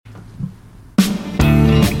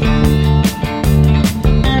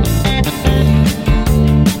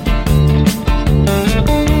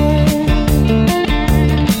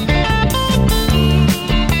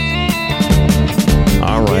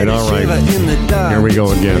There we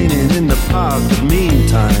go again.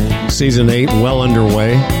 Season 8 well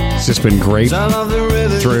underway. It's just been great.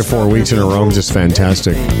 3 or 4 weeks in a row, just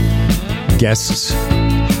fantastic. Guests,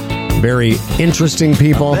 very interesting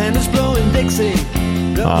people.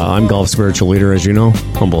 I'm Golf Spiritual Leader, as you know,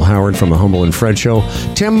 Humble Howard from the Humble and Fred Show.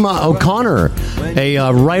 Tim O'Connor,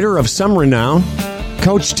 a writer of some renown.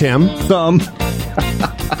 Coach Tim.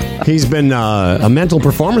 He's been a mental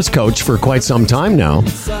performance coach for quite some time now.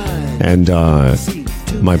 And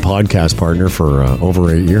my podcast partner for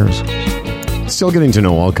over 8 years. Still getting to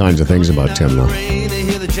know all kinds of things about Tim, though.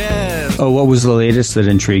 Oh, what was the latest that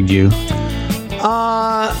intrigued you?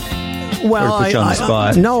 Well, put you on the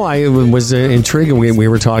spot. I was intrigued. We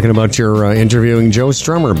were talking about your interviewing Joe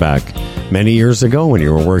Strummer back many years ago when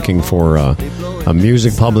you were working for a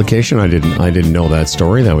music publication. I didn't know that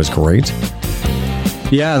story. That was great.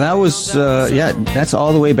 Yeah, that was that's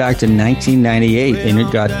all the way back to 1998, and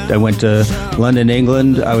I went to London,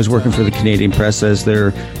 England. I was working for the Canadian Press as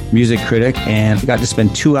their music critic, and got to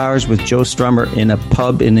spend 2 hours with Joe Strummer in a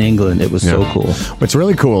pub in England. It was so cool. What's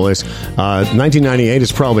really cool is 1998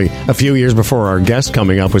 is probably a few years before our guest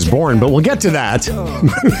coming up was born, but we'll get to that.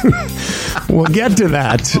 We'll get to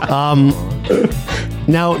that.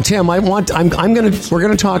 Now, Tim, we're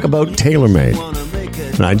going to talk about Taylormade.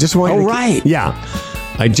 And I just want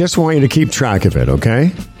I just want you to keep track of it,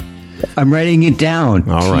 okay? I'm writing it down.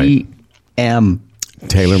 All right. T-M.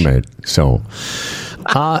 Taylormade. So,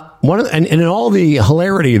 and in all the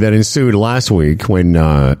hilarity that ensued last week when,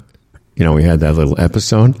 we had that little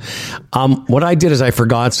episode, what I did is I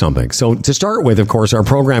forgot something. So to start with, of course, our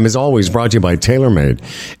program is always brought to you by Taylormade.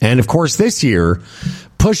 And of course, this year,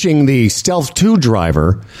 pushing the Stealth 2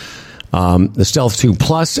 driver, the Stealth 2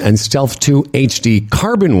 Plus and Stealth 2 HD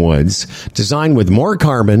carbon woods, designed with more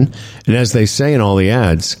carbon, and as they say in all the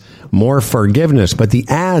ads, more forgiveness. But the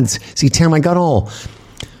ads, see, Tim, I got all,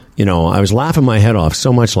 I was laughing my head off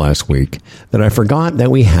so much last week that I forgot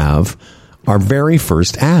that we have our very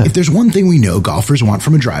first ad. If there's one thing we know golfers want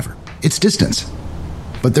from a driver, it's distance.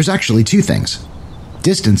 But there's actually two things: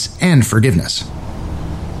 distance and forgiveness.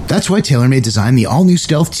 That's why Taylormade designed the all-new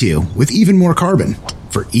Stealth 2 with even more carbon,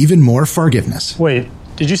 for even more forgiveness. Wait,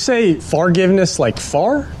 did you say forgiveness like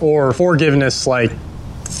far, or forgiveness like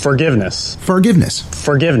forgiveness? Forgiveness.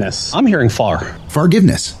 Forgiveness. I'm hearing far.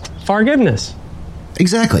 Forgiveness. Forgiveness.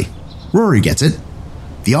 Exactly. Rory gets it.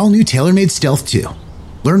 The all-new Taylormade Stealth 2.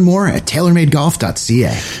 Learn more at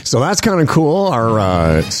taylormadegolf.ca. So that's kind of cool.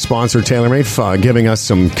 Our sponsor, Taylormade, giving us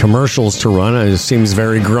some commercials to run. It seems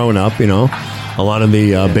very grown up, A lot of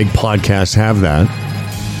the big podcasts have that.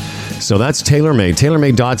 So that's Taylormade,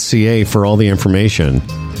 taylormade.ca for all the information.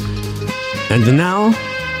 And now,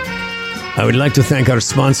 I would like to thank our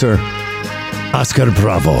sponsor, Oscar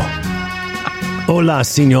Bravo. Hola,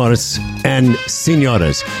 señores and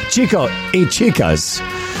señoras, chico y chicas.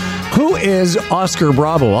 Who is Oscar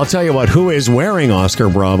Bravo? I'll tell you what, who is wearing Oscar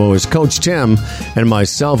Bravo is Coach Tim and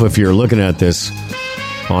myself, if you're looking at this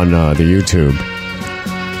on the YouTube.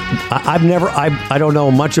 I don't know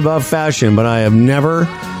much about fashion, but I have never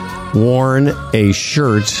worn a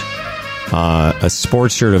shirt, a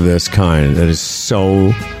sports shirt of this kind that is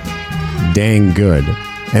so dang good.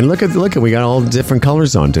 And look at, we got all different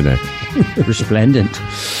colors on today. Resplendent.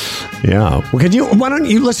 Yeah. Well, why don't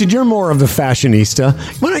you, listen, you're more of the fashionista.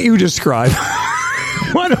 Why don't you describe,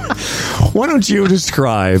 why don't you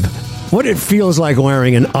describe what it feels like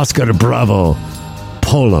wearing an Oscar Bravo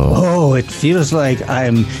polo? Oh, it feels like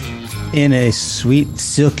I'm in a sweet,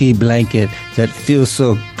 silky blanket that feels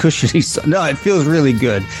so cushiony. No, it feels really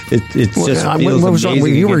good. It just feels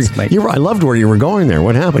amazing. I loved where you were going there.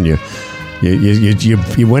 What happened? You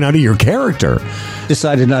went out of your character.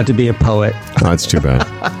 Decided not to be a poet. Oh, that's too bad.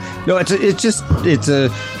 No, it's a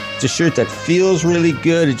shirt that feels really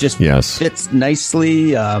good. It just fits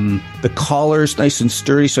nicely. The collar's nice and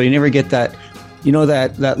sturdy, so you never get that,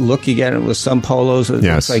 that look you get with some polos. It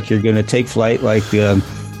looks like you're going to take flight, like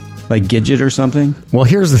Gidget or something. Well,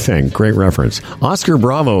 here's the thing. Great reference. Oscar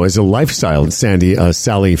Bravo is a lifestyle at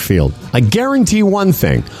Sally Field. I guarantee one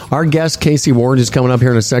thing. Our guest, Casey Ward, is coming up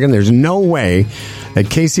here in a second. There's no way that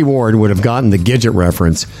Casey Ward would have gotten the Gidget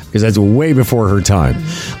reference, because that's way before her time.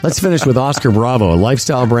 Let's finish with Oscar Bravo, a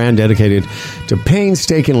lifestyle brand dedicated to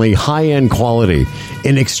painstakingly high-end quality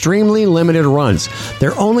in extremely limited runs.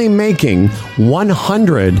 They're only making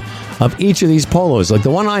 100 of each of these polos. Like the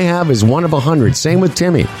one I have is 1 of 100. Same with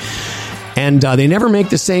Timmy. And they never make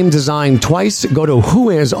the same design twice. Go to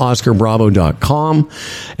whoisoscarbravo.com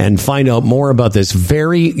and find out more about this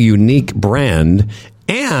very unique brand.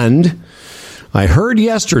 And I heard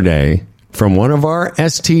yesterday from one of our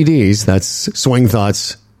STDs, that's Swing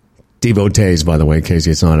Thoughts devotees, by the way,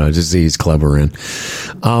 Casey. It's not a disease club we're in.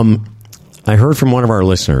 I heard from one of our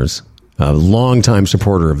listeners, a longtime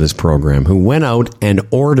supporter of this program, who went out and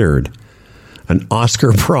ordered an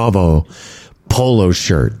Oscar Bravo polo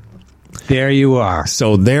shirt. There you are.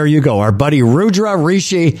 So there you go. Our buddy Rudra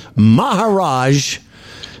Rishi Maharaj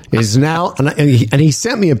is now, and he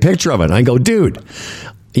sent me a picture of it. And I go, dude,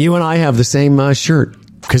 you and I have the same shirt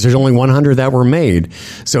because there's only 100 that were made.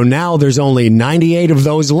 So now there's only 98 of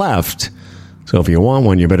those left. So if you want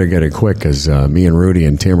one, you better get it quick because me and Rudy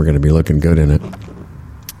and Tim are going to be looking good in it.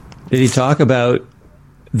 Did he talk about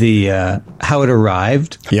the how it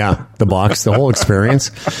arrived? Yeah, the box, the whole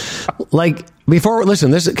experience. Like, before,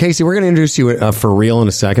 listen, Casey, we're going to introduce you for real in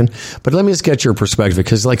a second, but let me just get your perspective,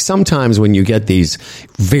 because like sometimes when you get these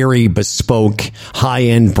very bespoke,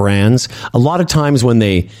 high-end brands, a lot of times when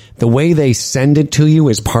the way they send it to you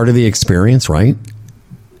is part of the experience, right?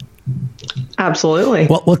 Absolutely.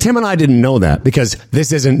 Well, Tim and I didn't know that because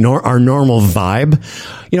this isn't our normal vibe.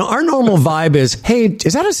 You know, our normal vibe is, hey,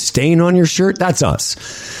 is that a stain on your shirt? That's us.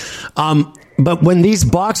 But when these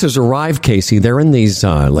boxes arrive, Casey, they're in these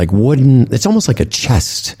like wooden, it's almost like a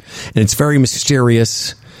chest, and it's very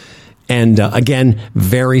mysterious. And again,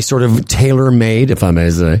 very sort of tailor-made, if I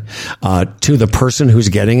may say, to the person who's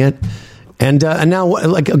getting it. And now,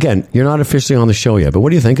 like, again, you're not officially on the show yet, but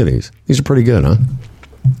what do you think of these? These are pretty good, huh?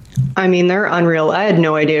 I mean, they're unreal. I had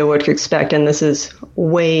no idea what to expect, and this is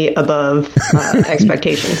way above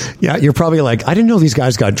expectations. Yeah, you're probably like, I didn't know these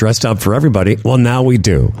guys got dressed up for everybody. Well, now we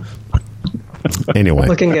do. Anyway,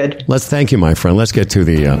 looking good. Let's thank you, my friend. Let's get to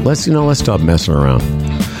the let's stop messing around.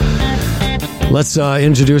 Let's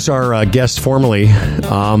introduce our guest formally.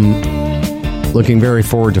 Looking very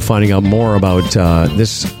forward to finding out more about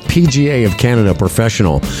this PGA of Canada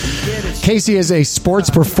professional. Casey is a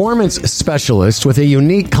sports performance specialist with a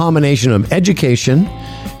unique combination of education,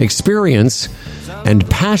 experience, and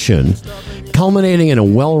passion, culminating in a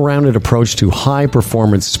well-rounded approach to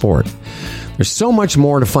high-performance sport. There's so much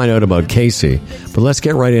more to find out about Casey, but let's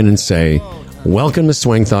get right in and say, welcome to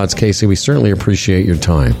Swing Thoughts, Casey. We certainly appreciate your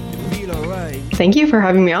time. Thank you for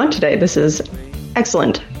having me on today. This is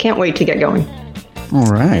excellent. Can't wait to get going. All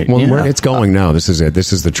right. Well, it's going now. This is it.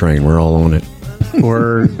 This is the train. We're all on it.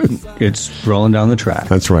 Or it's rolling down the track.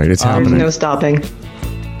 That's right. It's happening. There's no stopping.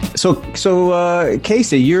 So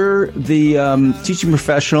Casey, you're the teaching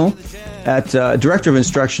professional at director of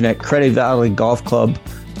instruction at Credit Valley Golf Club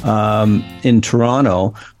in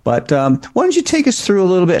Toronto. But why don't you take us through a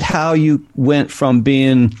little bit how you went from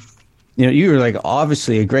being, you were like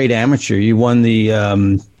obviously a great amateur. You won the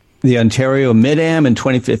Ontario Mid-Am in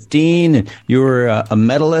 2015. And you were a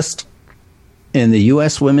medalist in the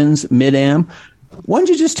U.S. Women's Mid-Am. Why don't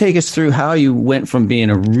you just take us through how you went from being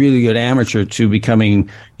a really good amateur to becoming,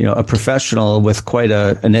 a professional with quite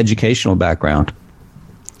an educational background?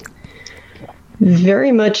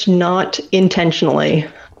 Very much not intentionally.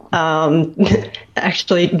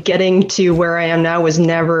 Actually, getting to where I am now was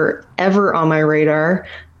never, ever on my radar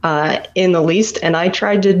in the least. And I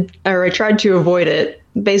tried to avoid it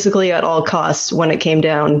basically at all costs when it came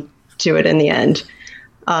down to it in the end.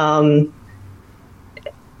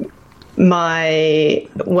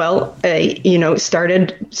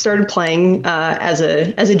 Started playing as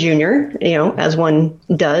a junior, as one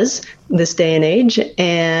does this day and age,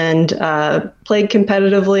 and played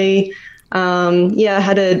competitively.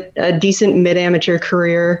 Had a decent mid-amateur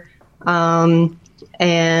career,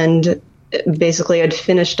 and basically I'd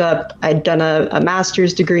finished up. I'd done a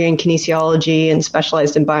master's degree in kinesiology and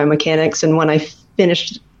specialized in biomechanics. And when I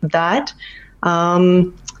finished that,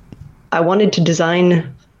 I wanted to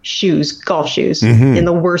design golf shoes, in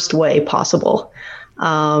the worst way possible.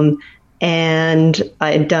 And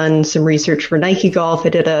I had done some research for Nike Golf. I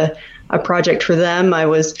did a project for them.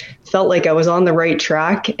 Felt like I was on the right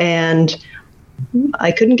track, and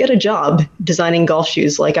I couldn't get a job designing golf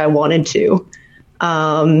shoes like I wanted to.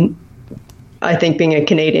 I think being a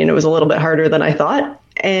Canadian, it was a little bit harder than I thought.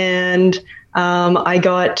 And I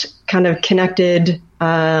got kind of connected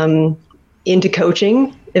into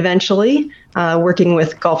coaching eventually, working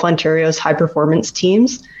with Golf Ontario's high performance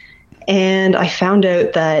teams. And I found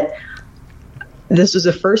out that this was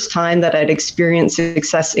the first time that I'd experienced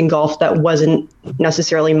success in golf that wasn't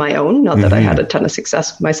necessarily my own. Not that I had a ton of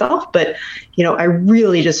success myself, but, I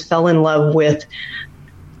really just fell in love with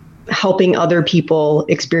helping other people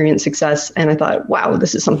experience success. And I thought, wow,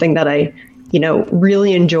 this is something that I,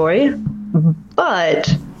 really enjoy,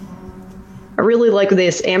 but I really like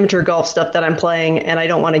this amateur golf stuff that I'm playing, and I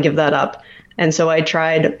don't want to give that up. And so I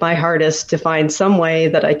tried my hardest to find some way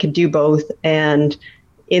that I could do both. And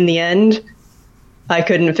in the end, I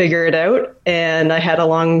couldn't figure it out. And I had a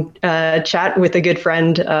long chat with a good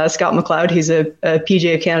friend, Scott McLeod. He's a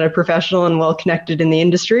PGA Canada professional and well connected in the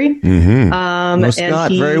industry.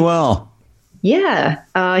 Scott, very well. Yeah,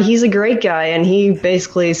 he's a great guy. And he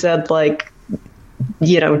basically said, like,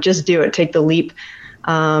 just do it, take the leap,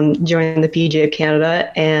 join the PGA Canada.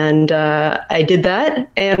 And I did that,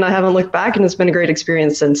 and I haven't looked back, and it's been a great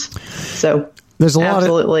experience since. So there's a lot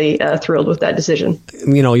absolutely thrilled with that decision.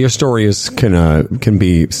 Your story can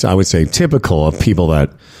be, I would say, typical of people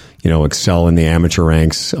that, excel in the amateur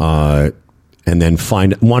ranks, and then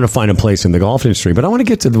want to find a place in the golf industry. But I want to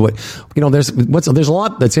get to there's a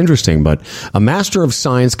lot that's interesting, but a Master of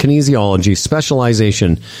Science, kinesiology,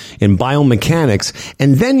 specialization in biomechanics.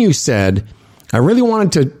 And then you said, I really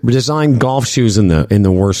wanted to design golf shoes in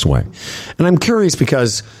the worst way. And I'm curious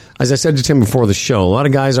because, as I said to Tim before the show, a lot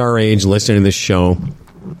of guys our age listening to this show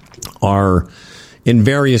are in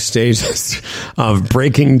various stages of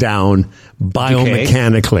breaking down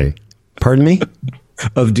biomechanically. Pardon me?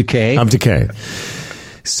 Of decay.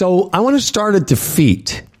 So I want to start at the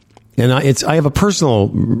feet. And I have a personal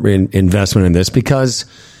investment in this because,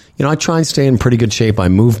 I try and stay in pretty good shape. I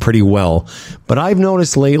move pretty well. But I've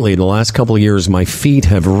noticed lately, the last couple of years, my feet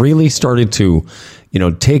have really started to,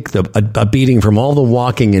 take a beating from all the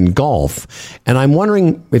walking in golf. And I'm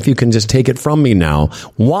wondering if you can just take it from me now.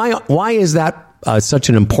 Why is that such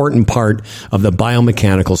an important part of the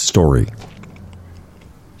biomechanical story?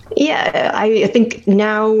 Yeah, I think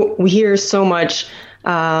now we hear so much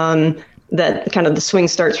that kind of the swing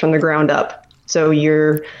starts from the ground up. So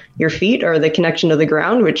your feet are the connection to the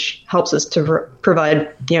ground, which helps us to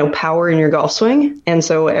provide power in your golf swing. And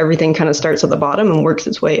so everything kind of starts at the bottom and works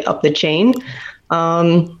its way up the chain.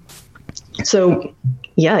 So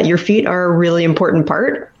yeah, your feet are a really important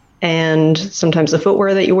part. And sometimes the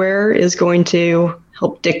footwear that you wear is going to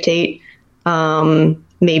help dictate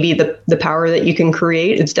maybe the power that you can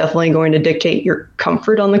create. It's definitely going to dictate your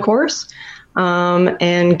comfort on the course,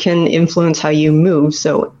 and can influence how you move.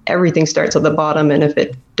 So everything starts at the bottom, and if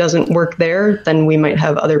it doesn't work there, then we might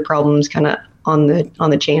have other problems kind of on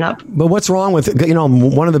the chain up. But what's wrong with,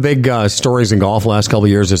 one of the big stories in golf the last couple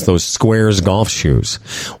of years is those Squares golf shoes.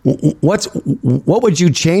 What would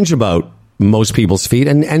you change about most people's feet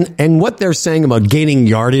and what they're saying about gaining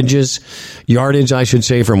yardage, I should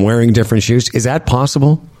say, from wearing different shoes? Is that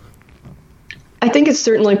possible? I think it's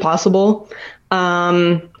certainly possible.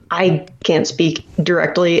 I can't speak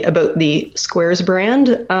directly about the Squares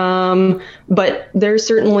brand, but there's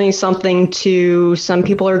certainly something to some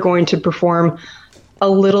people are going to perform a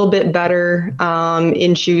little bit better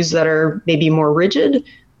in shoes that are maybe more rigid.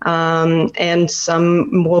 And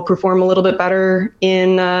some will perform a little bit better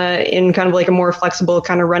in kind of like a more flexible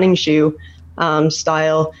kind of running shoe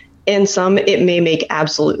style. And some, it may make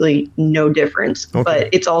absolutely no difference, but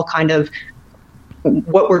it's all kind of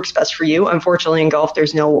what works best for you. Unfortunately, in golf,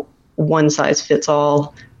 there's no one size fits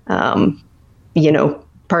all, pardon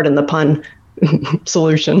the pun,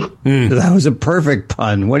 solution. That was a perfect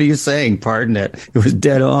pun. What are you saying? Pardon it. It was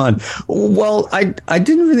dead on. Well, I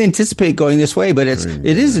didn't really anticipate going this way, but it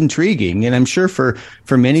is intriguing. And I'm sure for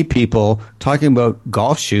many people, talking about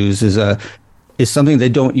golf shoes is something they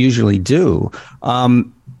don't usually do.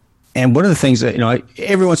 And one of the things that,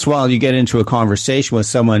 every once in a while you get into a conversation with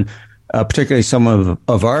someone, particularly some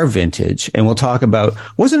of our vintage, and we'll talk about,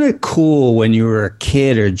 wasn't it cool when you were a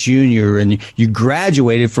kid or junior and you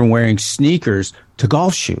graduated from wearing sneakers to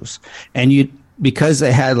golf shoes, and because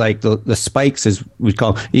they had like the spikes, as we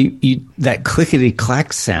call them, that clickety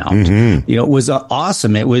clack sound, it was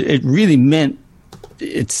awesome. It really meant,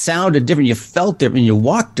 it sounded different. You felt different. You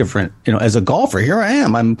walked different. As a golfer, here I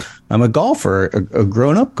am. I'm a golfer, a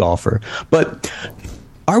grown up golfer. But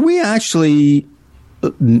are we actually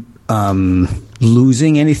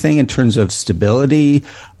losing anything in terms of stability,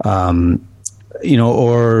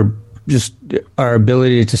 or just our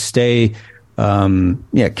ability to stay,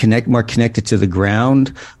 more connected to the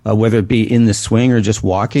ground, whether it be in the swing or just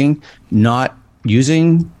walking, not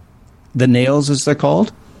using the nails as they're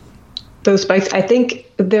called? Those spikes, I think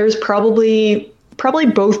there's probably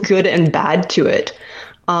both good and bad to it.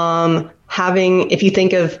 If you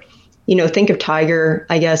think of Tiger,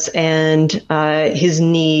 I guess, and his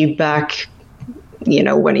knee back,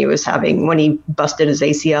 when he busted his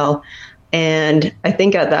ACL. And I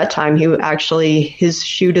think at that time, his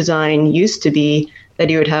shoe design used to be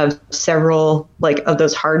that he would have several of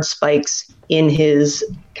those hard spikes in his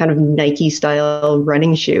kind of Nike style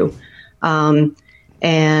running shoe.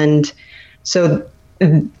 And so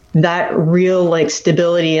that real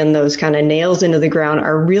stability and those kind of nails into the ground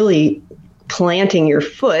are really planting your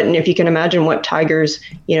foot. And if you can imagine what Tiger's,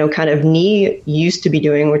 kind of knee used to be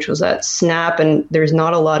doing, which was that snap, and there's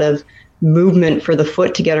not a lot of movement for the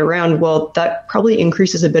foot to get around, well, that probably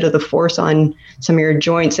increases a bit of the force on some of your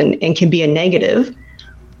joints and can be a negative.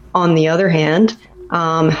 On the other hand,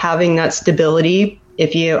 having that stability,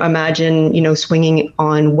 if you imagine, swinging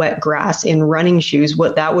on wet grass in running shoes,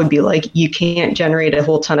 what that would be like, you can't generate a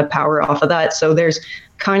whole ton of power off of that. So there's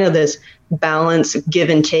kind of this balance, give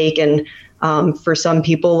and take. And for some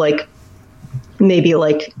people, like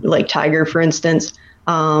Tiger, for instance,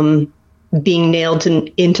 being nailed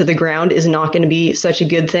into the ground is not going to be such a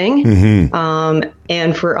good thing. Mm-hmm.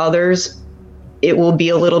 And for others, it will be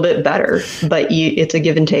a little bit better, but it's a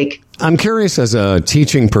give and take. I'm curious, as a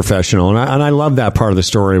teaching professional, and I love that part of the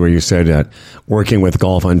story where you said that working with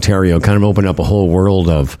Golf Ontario kind of opened up a whole world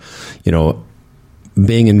of,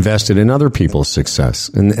 being invested in other people's success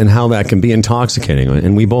and how that can be intoxicating.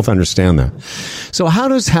 And we both understand that. So how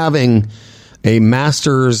does having a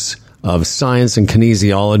master's of science in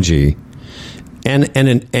kinesiology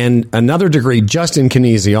and another degree just in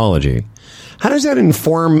kinesiology, how does that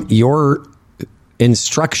inform your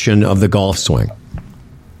instruction of the golf swing?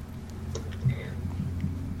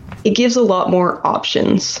 It gives a lot more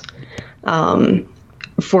options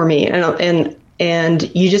for me,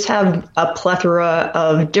 and you just have a plethora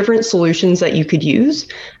of different solutions that you could use,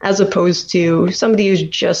 as opposed to somebody who's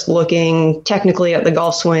just looking technically at the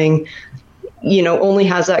golf swing, only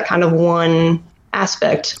has that kind of one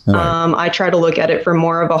aspect. Right. I try to look at it from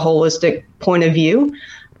more of a holistic point of view,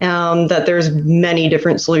 that there's many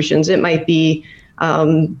different solutions. It might be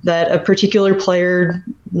that a particular player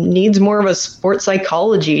needs more of a sports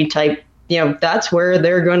psychology type, that's where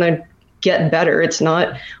they're going to get better. It's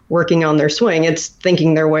not working on their swing. It's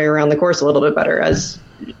thinking their way around the course a little bit better, as,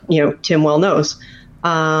 Tim well knows.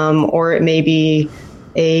 Or it may be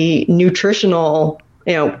a nutritional,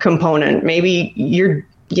 component. Maybe you're,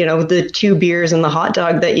 the 2 beers and the hot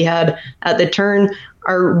dog that you had at the turn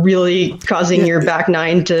are really causing your back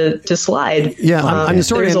nine to slide. Yeah, I'm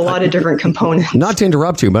sorry. There's a lot of different components. Not to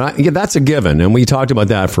interrupt you, but that's a given. And we talked about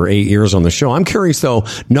that for 8 years on the show. I'm curious, though,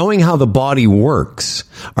 knowing how the body works,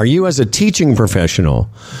 are you as a teaching professional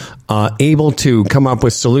able to come up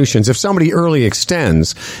with solutions? If somebody early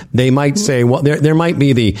extends, they might say, well, there might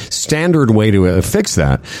be the standard way to fix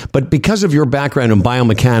that. But because of your background in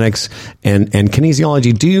biomechanics and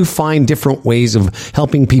kinesiology, do you find different ways of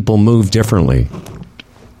helping people move differently?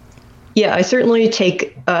 Yeah, I certainly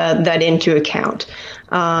take that into account.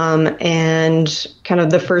 And kind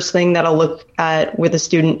of the first thing that I'll look at with a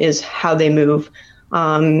student is how they move.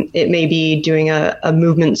 It may be doing a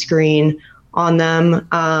movement screen on them.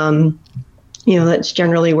 That's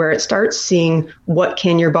generally where it starts, seeing what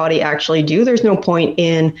can your body actually do. There's no point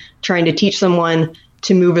in trying to teach someone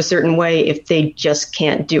to move a certain way if they just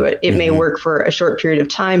can't do it. It may work for a short period of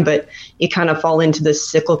time, but you kind of fall into this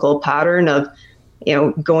cyclical pattern of,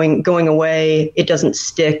 going away, it doesn't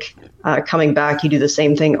stick, coming back, you do the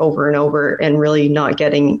same thing over and over and really not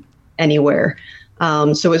getting anywhere.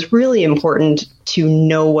 So it's really important to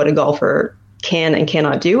know what a golfer can and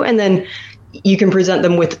cannot do. And then you can present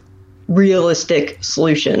them with realistic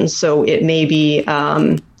solutions. So it may be,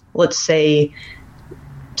 let's say,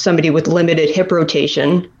 somebody with limited hip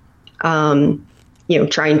rotation, trying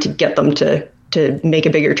to get them to make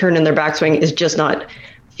a bigger turn in their backswing is just not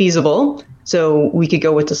feasible. So we could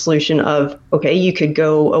go with the solution of, okay, you could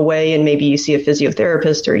go away and maybe you see a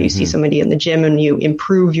physiotherapist or you see somebody in the gym and you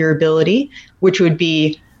improve your ability, which would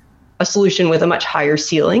be a solution with a much higher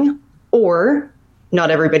ceiling. Or not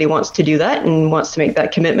everybody wants to do that and wants to make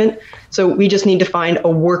that commitment. So we just need to find a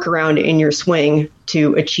workaround in your swing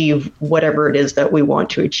to achieve whatever it is that we want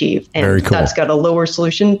to achieve. And very cool. That's got a lower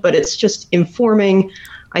solution, but it's just informing,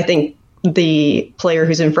 I think, the player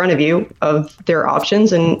who's in front of you of their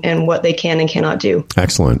options and what they can and cannot do.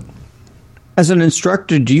 Excellent. As an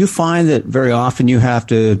instructor, do you find that very often you have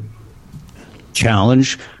to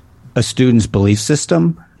challenge a student's belief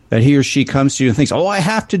system? That he or she comes to you and thinks, oh, I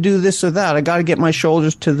have to do this or that. I got to get my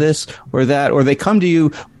shoulders to this or that. Or they come to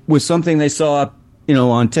you with something they saw,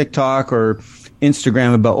 on TikTok or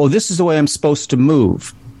Instagram about, oh, this is the way I'm supposed to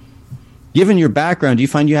move. Given your background, do you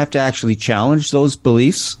find you have to actually challenge those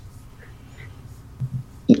beliefs?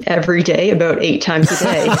 Every day, about 8 times a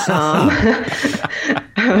day,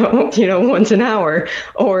 once an hour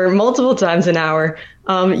or multiple times an hour.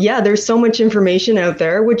 There's so much information out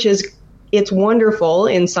there, which is, it's wonderful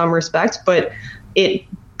in some respects, but it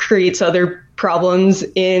creates other problems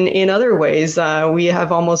in other ways. We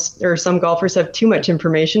have some golfers have too much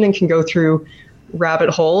information and can go through rabbit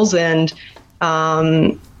holes and,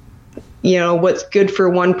 what's good for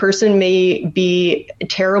one person may be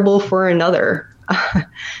terrible for another.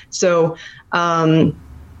 So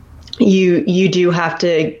you do have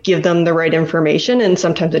to give them the right information, and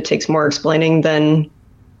sometimes it takes more explaining than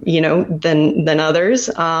others.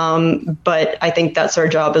 But I think that's our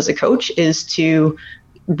job as a coach, is to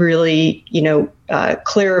really,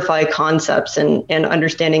 clarify concepts and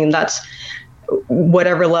understanding. And that's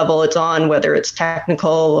whatever level it's on, whether it's technical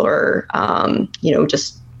or,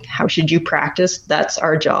 just how should you practice. That's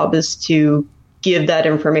our job, is to give that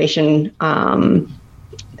information,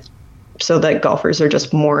 so that golfers are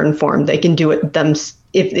just more informed. They can do it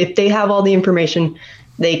if they have all the information,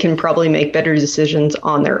 they can probably make better decisions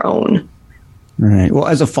on their own. Right. Well,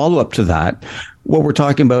 as a follow-up to that, what we're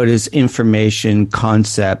talking about is information,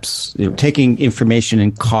 concepts, taking information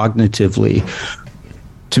in cognitively.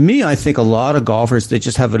 To me, I think a lot of golfers, they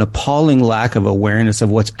just have an appalling lack of awareness of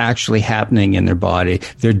what's actually happening in their body.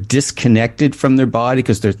 They're disconnected from their body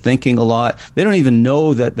because they're thinking a lot. They don't even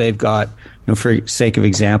know that they've got, for sake of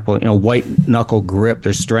example, white knuckle grip.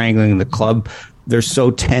 They're strangling the club. They're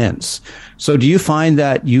so tense. So do you find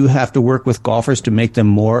that you have to work with golfers to make them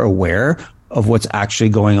more aware of what's actually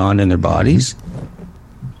going on in their bodies?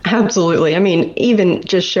 Absolutely. I mean, even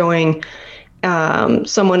just showing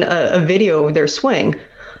someone a video of their swing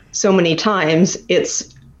so many times,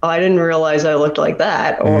 I didn't realize I looked like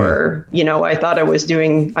that, or, I thought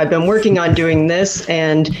I've been working on doing this,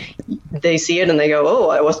 and they see it and they go,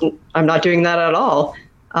 oh, I'm not doing that at all.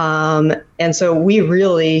 And so we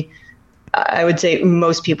really, I would say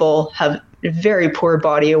most people have very poor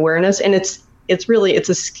body awareness, and it's a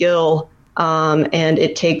skill. And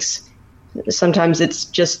it takes, sometimes it's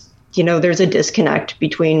just, there's a disconnect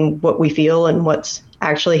between what we feel and what's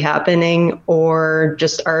actually happening, or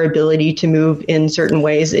just our ability to move in certain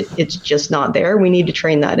ways. It's just not there. We need to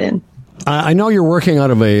train that in. I know you're working out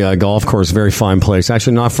of a golf course, very fine place,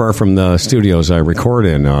 actually not far from the studios I record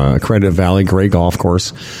in, Credit Valley, great golf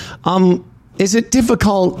course. Is it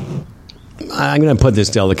difficult? I'm going to put this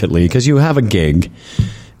delicately, because you have a gig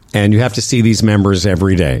and you have to see these members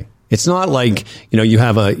every day. It's not like, you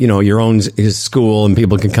have your own school and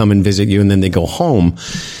people can come and visit you and then they go home.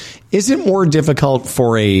 Is it more difficult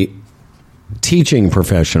for a teaching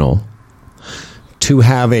professional to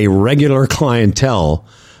have a regular clientele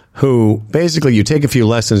who basically you take a few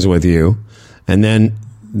lessons with you, and then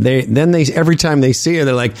they every time they see you,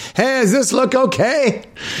 they're like, hey, does this look okay?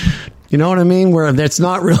 You know what I mean? Where that's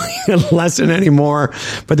not really a lesson anymore,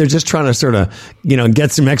 but they're just trying to sort of,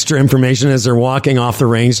 get some extra information as they're walking off the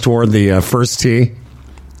range toward the first tee.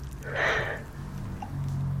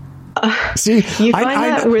 See,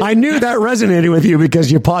 I knew that resonated with you,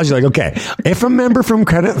 because you paused. You're like, okay, if a member from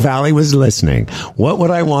Credit Valley was listening, what would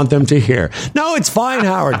I want them to hear? No, it's fine,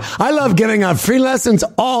 Howard. I love giving out free lessons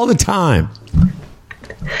all the time.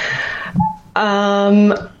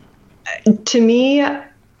 To me,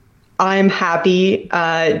 I'm happy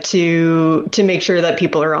to make sure that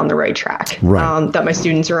people are on the right track, right. That my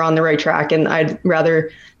students are on the right track. And I'd rather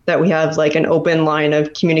that we have like an open line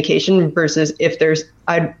of communication versus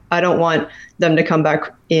I don't want them to come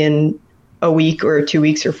back in a week or 2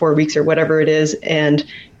 weeks or 4 weeks or whatever it is and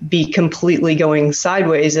be completely going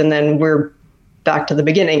sideways, and then we're back to the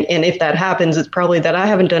beginning. And if that happens, it's probably that I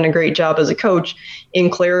haven't done a great job as a coach in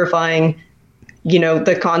clarifying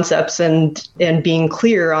the concepts and being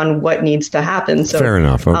clear on what needs to happen. So fair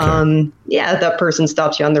enough. Okay. That person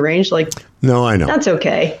stops you on the range. Like, no, I know that's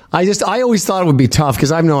okay. I always thought it would be tough, because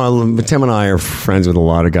Tim and I are friends with a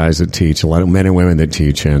lot of guys that teach, a lot of men and women that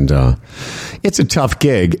teach, and it's a tough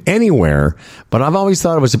gig anywhere. But I've always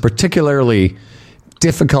thought it was a particularly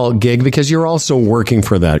difficult gig because you're also working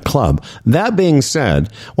for that club. That being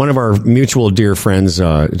said, one of our mutual dear friends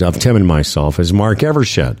of Tim and myself is Mark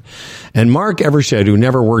Evershed. And Mark Evershed, who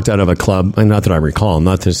never worked out of a club, and not that I recall,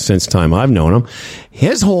 not since time I've known him,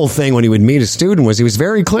 his whole thing when he would meet a student was he was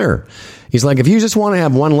very clear. He's like, if you just want to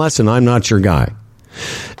have one lesson, I'm not your guy.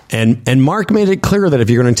 And Mark made it clear that if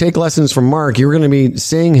you're going to take lessons from Mark, you're going to be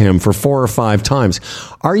seeing him for 4 or 5 times.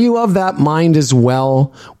 Are you of that mind as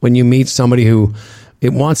well when you meet somebody who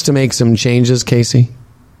it wants to make some changes, Casey?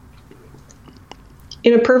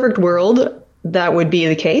 In a perfect world, that would be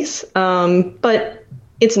the case. But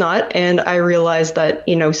it's not. And I realize that,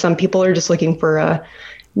 some people are just looking for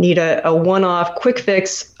need a one-off quick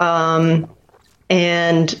fix. And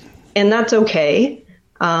that's okay.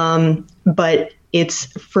 But it's,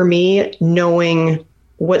 for me, knowing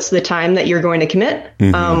what's the time that you're going to commit.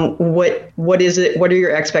 Mm-hmm. What is it? What are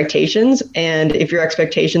your expectations? And if your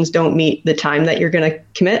expectations don't meet the time that you're going to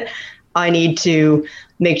commit, I need to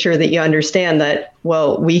make sure that you understand that,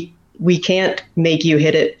 well, we we can't make you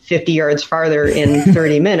hit it 50 yards farther in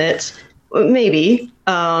 30 minutes. Maybe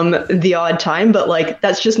the odd time, but like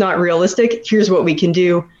that's just not realistic. Here's what we can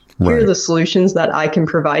do. Here are the solutions that I can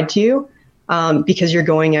provide to you, because you're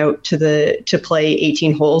going out to play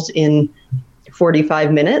 18 holes in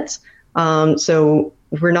 45 minutes. So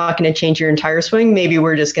we're not going to change your entire swing. Maybe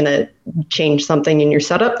we're just going to change something in your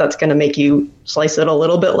setup that's going to make you slice it a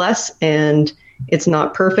little bit less. And it's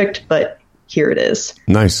not perfect, but here it is.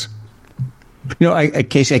 Nice.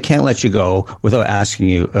 Casey, I can't let you go without asking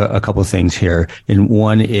you a couple of things here. And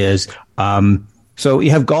one is, so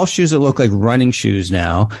you have golf shoes that look like running shoes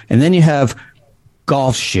now, and then you have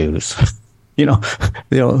golf shoes, the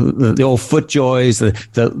old FootJoys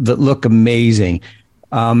that look amazing.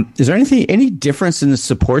 Is there any difference in the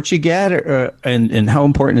support you get, and how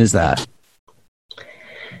important is that?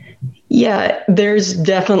 Yeah, there's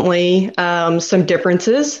definitely some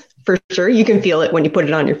differences for sure. You can feel it when you put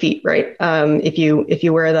it on your feet, right? If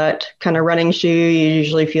you wear that kind of running shoe, you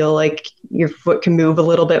usually feel like your foot can move a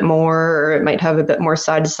little bit more, or it might have a bit more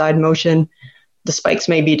side to side motion. The spikes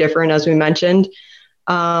may be different, as we mentioned.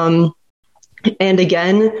 And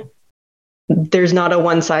again, there's not a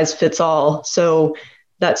one size fits all. So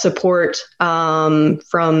that support from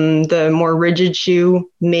the more rigid shoe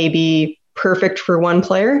may be perfect for one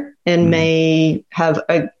player and may have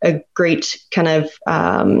a great kind of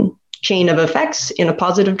chain of effects in a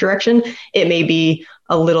positive direction. It may be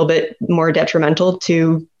a little bit more detrimental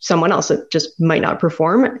to someone else. It just might not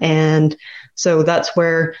perform. And so that's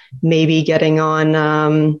where maybe getting on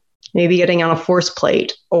a force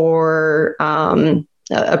plate or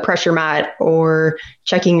a pressure mat or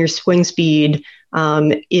checking your swing speed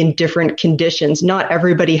in different conditions. Not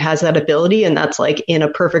everybody has that ability. And that's like in a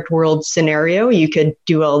perfect world scenario, you could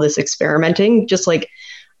do all this experimenting, just like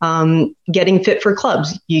getting fit for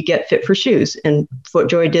clubs, you get fit for shoes. And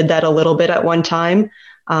FootJoy did that a little bit at one time.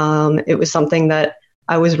 It was something that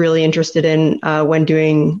I was really interested in when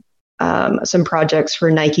doing some projects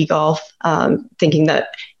for Nike Golf, thinking that,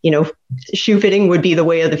 shoe fitting would be the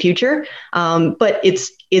way of the future. But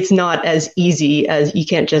it's not as easy as you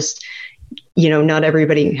can't just, not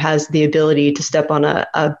everybody has the ability to step on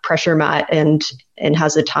a pressure mat and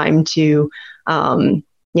has the time to,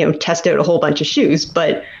 test out a whole bunch of shoes.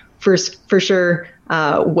 But for sure,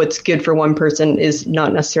 what's good for one person is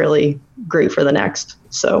not necessarily great for the next.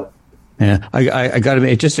 So. Yeah, I got to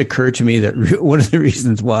admit, it just occurred to me that one of the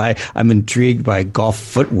reasons why I'm intrigued by golf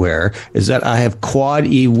footwear is that I have quad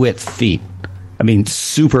E width feet. I mean,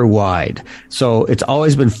 super wide. So it's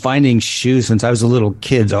always been finding shoes since I was a little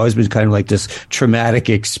kid. It's always been kind of like this traumatic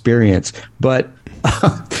experience. But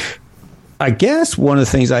I guess one of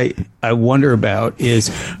the things I wonder about is,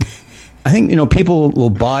 I think, people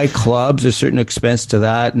will buy clubs, there's a certain expense to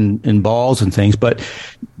that and balls and things. But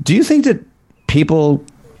do you think that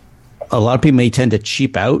a lot of people may tend to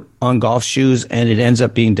cheap out on golf shoes and it ends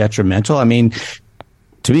up being detrimental? I mean,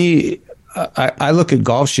 to me, I look at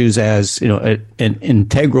golf shoes as, an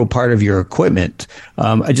integral part of your equipment.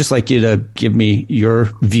 I'd just like you to give me your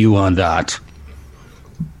view on that.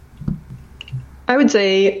 I would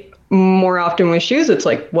say more often with shoes, it's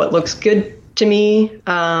like what looks good to me.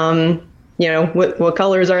 What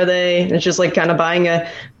colors are they? It's just like kind of buying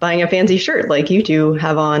a fancy shirt like you two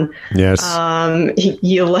have on. Yes.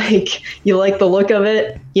 You like the look of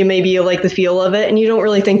it. You like the feel of it, and you don't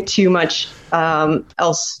really think too much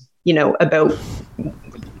else, about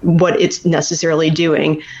what it's necessarily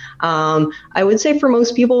doing. I would say for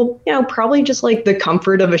most people, probably just like the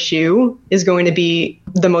comfort of a shoe is going to be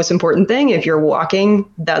the most important thing. If you're walking,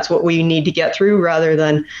 that's what we need to get through, rather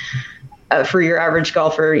than for your average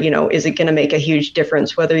golfer, is it going to make a huge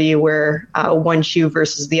difference whether you wear one shoe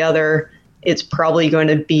versus the other? It's probably going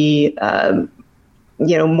to be,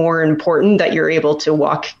 more important that you're able to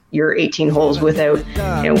walk your 18 holes without,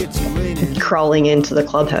 crawling into the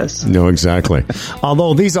clubhouse. No, exactly.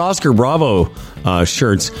 Although these Oscar Bravo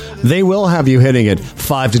shirts, they will have you hitting it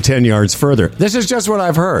 5 to 10 yards further. This is just what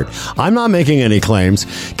I've heard. I'm not making any claims.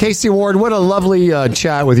 Casey Ward, what a lovely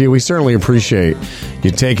chat with you. We certainly appreciate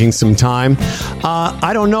you taking some time.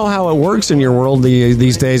 I don't know how it works in your world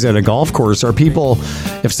these days at a golf course. Are people,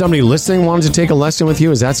 if somebody listening wanted to take a lesson with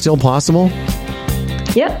you, is that still possible?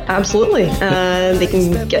 Yep, absolutely. They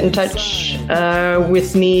can get in touch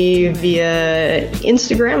with me via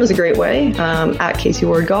Instagram is a great way, at Casey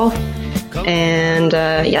Ward Golf. And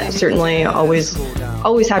certainly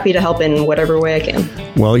always happy to help in whatever way I can.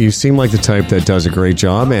 Well, you seem like the type that does a great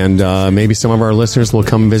job, and maybe some of our listeners will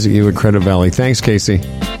come visit you at Credit Valley. Thanks, Casey.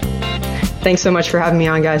 Thanks so much for having me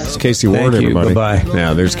on, guys. It's Casey Ward, everybody. Bye-bye.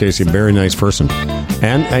 Yeah, there's Casey. Very nice person.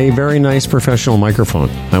 And a very nice professional microphone,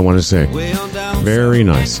 I want to say. Very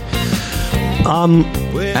nice.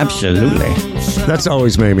 Absolutely. That's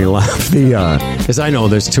always made me laugh. Because I know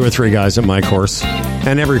there's 2 or 3 guys at my course,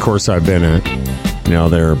 and every course I've been at,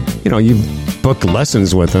 you book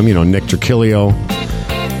lessons with them. Nick Tricilio,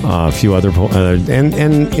 a few other,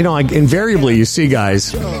 invariably you see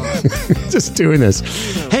guys just doing this.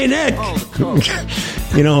 Hey, Nick,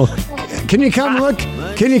 can you come look?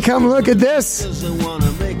 Can you come look at this?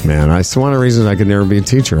 Man, that's one of the reasons I could never be a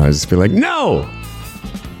teacher. I just be like, no.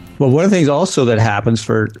 Well, one of the things also that happens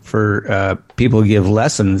for people who give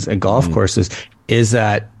lessons at golf courses is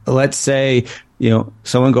that, let's say,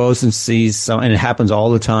 someone goes and sees someone, and it happens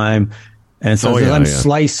all the time. And so I'm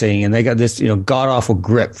slicing, and they got this, god awful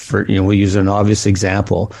grip for, we'll use an obvious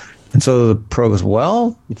example. And so the pro goes,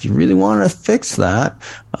 well, if you really want to fix that,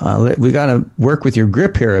 we got to work with your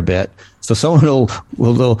grip here a bit. So someone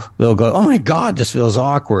they'll go, oh my God, this feels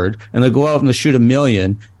awkward. And they'll go out and they'll shoot $1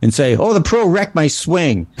 million and say, oh, the pro wrecked my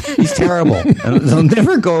swing. He's terrible. And they'll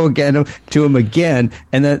never go to him again.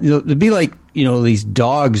 And then it'll be like, these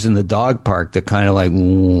dogs in the dog park that kind of like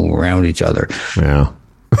around each other. Yeah.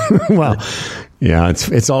 Well, yeah,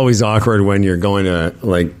 it's always awkward when you're going to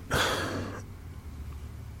like,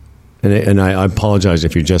 and I apologize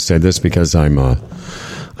if you just said this because I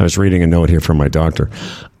was reading a note here from my doctor.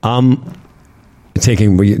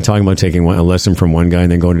 Were you talking about taking a lesson from one guy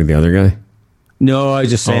and then going to the other guy? No, I was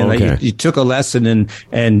just saying that you took a lesson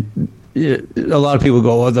and a lot of people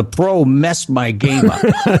go, "Oh, the pro messed my game up."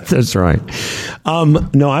 That's right.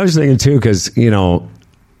 No, I was thinking too because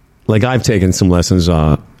like I've taken some lessons,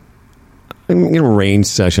 range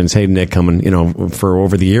sessions. Hey, Nick, coming, for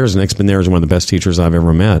over the years, Nick's been there as one of the best teachers I've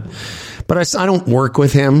ever met. But I don't work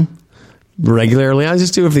with him regularly. I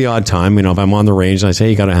just do it for the odd time. If I'm on the range, I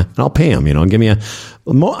say, I'll pay him, give me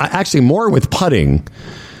more with putting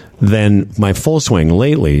than my full swing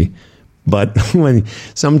lately. But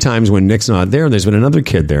sometimes when Nick's not there, there's been another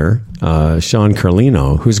kid there, Sean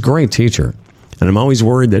Carlino, who's a great teacher. And I'm always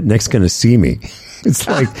worried that Nick's going to see me. It's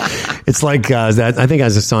like that. I think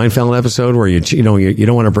as a Seinfeld episode where you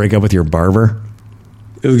don't want to break up with your barber.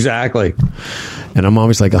 Exactly. And I'm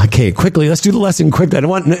always like, okay, quickly, let's do the lesson quickly. I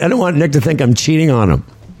don't want Nick to think I'm cheating on him.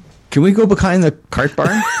 Can we go behind the cart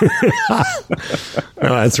barn? Oh,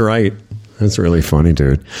 that's right. That's really funny,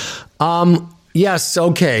 dude. Yes.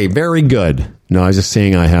 Okay. Very good. No, I was just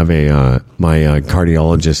saying I have my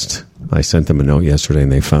cardiologist. I sent them a note yesterday,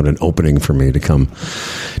 and they found an opening for me to come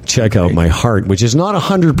check out my heart, which is not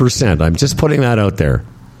 100%. I'm just putting that out there.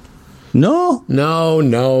 No,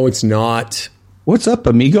 it's not. What's up,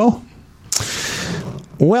 amigo?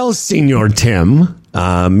 Well, Senor Tim,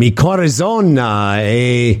 mi corazón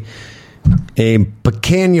a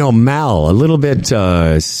pequeño mal, a little bit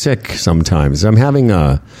sick sometimes. I'm having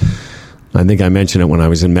I think I mentioned it when I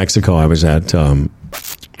was in Mexico. I was at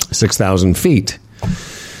 6,000 feet.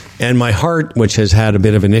 And my heart, which has had a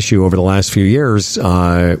bit of an issue over the last few years,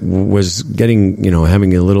 was getting,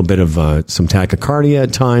 having a little bit of some tachycardia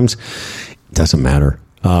at times. It doesn't matter.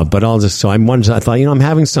 But I thought, I'm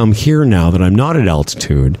having some here now that I'm not at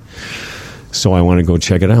altitude. So I want to go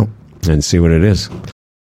check it out and see what it is.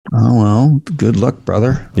 Oh, well, good luck,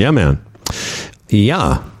 brother. Yeah, man.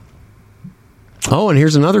 Yeah. Oh, and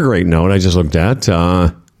here's another great note I just looked at.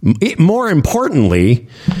 More importantly,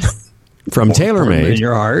 from Taylormade. Than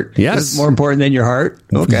your heart? Yes. This is more important than your heart?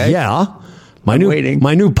 Okay. Yeah. My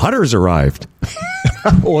new putter's arrived.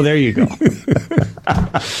 Oh, there you go.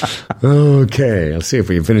 Okay. Let's see if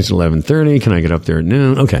we can finish at 11:30. Can I get up there at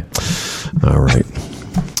noon? Okay. All right.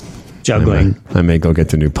 Juggling. I may go get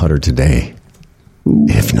the new putter today. Ooh.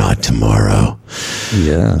 If not tomorrow.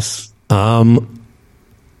 Yes.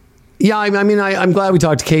 Yeah, I'm glad we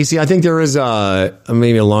talked to Casey. I think there is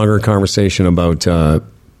maybe a longer conversation about,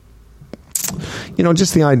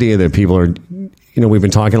 just the idea that people are, we've been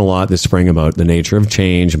talking a lot this spring about the nature of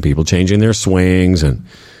change and people changing their swings and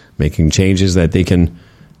making changes that they can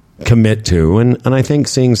commit to. And I think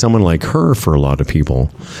seeing someone like her for a lot of people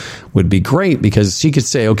would be great because she could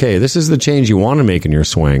say, okay, this is the change you want to make in your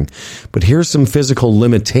swing, but here's some physical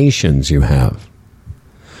limitations you have.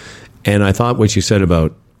 And I thought what you said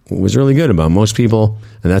about was really good about most people,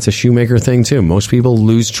 and that's a Shoemaker thing too. Most people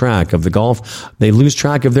lose track of the golf. They lose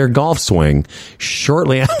track of their golf swing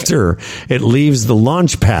shortly after it leaves the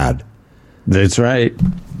launch pad. That's right.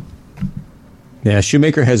 Yeah,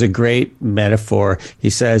 Shoemaker has a great metaphor. He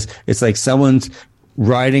says, it's like someone's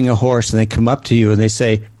riding a horse and they come up to you and they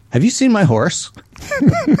say, have you seen my horse?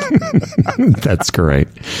 That's great.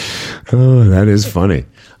 Oh, that is funny.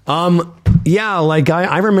 Yeah, like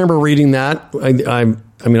I remember reading that.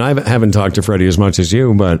 I mean, I haven't talked to Freddie as much as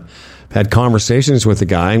you, but had conversations with the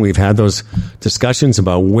guy, and we've had those discussions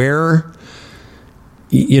about where,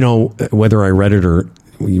 whether I read it or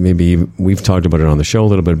maybe we've talked about it on the show a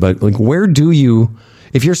little bit, but like, where do you,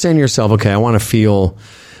 if you're saying to yourself, okay, I want to feel,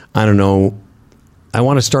 I don't know, I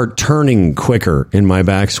want to start turning quicker in my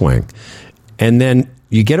backswing, and then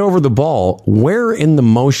you get over the ball, where in the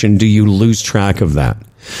motion do you lose track of that?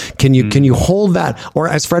 Can you hold that? Or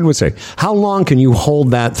as Fred would say, how long can you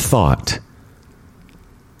hold that thought?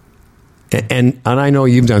 And I know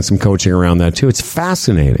you've done some coaching around that too. It's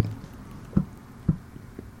fascinating.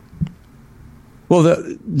 Well,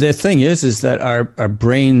 the thing is that our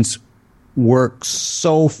brains work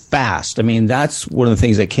so fast. I mean, that's one of the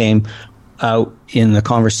things that came out in the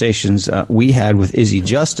conversations we had with Izzy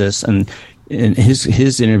Justice and in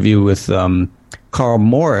his interview with Carl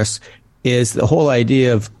Morris, is the whole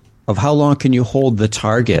idea of how long can you hold the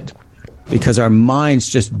target, because our minds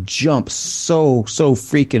just jump so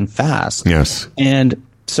freaking fast. Yes. And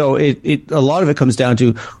so it a lot of it comes down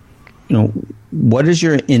to, what is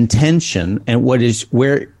your intention and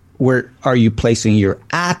where are you placing your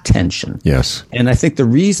attention? Yes. And I think the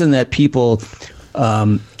reason that people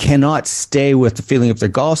cannot stay with the feeling of their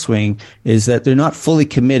golf swing is that they're not fully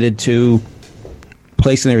committed to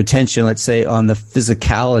placing their attention, let's say, on the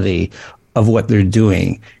physicality of what they're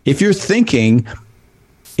doing. If you're thinking,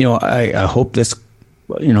 I hope this,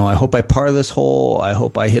 I hope I par this hole, I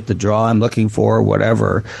hope I hit the draw I'm looking for,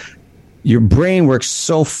 whatever, your brain works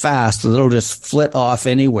so fast that it'll just flit off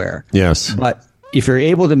anywhere. Yes. But if you're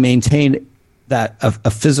able to maintain that a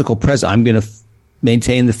physical presence, I'm going to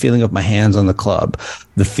maintain the feeling of my hands on the club,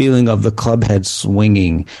 the feeling of the club head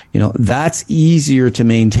swinging, that's easier to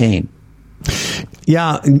maintain.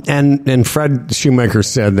 Yeah, and Fred Shoemaker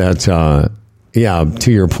said that,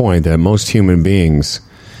 to your point, that most human beings,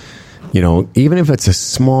 even if it's a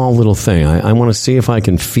small little thing, I want to see if I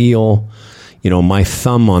can feel, my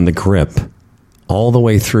thumb on the grip all the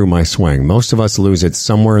way through my swing. Most of us lose it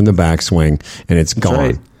somewhere in the backswing, and it's gone.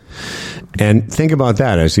 Right. And think about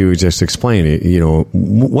that as you just explained it.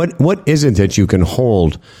 What is it that you can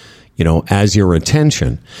hold, as your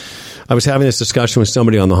attention? I was having this discussion with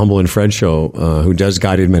somebody on the Humble and Fred show who does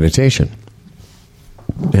guided meditation.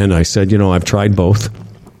 And I said, I've tried both,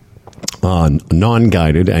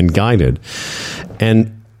 non-guided and guided.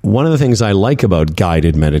 And one of the things I like about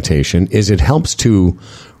guided meditation is it helps to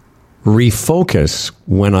refocus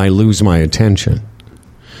when I lose my attention.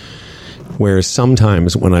 Whereas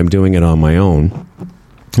sometimes when I'm doing it on my own,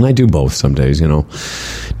 and I do both some days,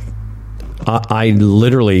 I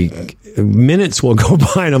literally, minutes will go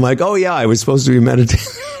by and I'm like, oh yeah, I was supposed to be meditating.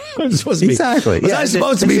 Exactly. Was I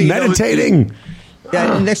supposed to be meditating?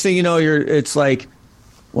 And next thing you know, it's like,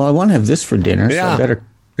 well, I want to have this for dinner, so I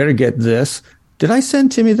better get this. Did I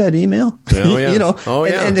send Timmy that email? Oh,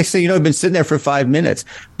 yeah. And next thing you know, I've been sitting there for 5 minutes.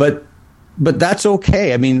 But that's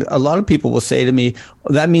okay. I mean, a lot of people will say to me,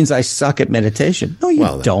 that means I suck at meditation. No,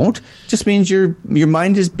 you don't. It just means your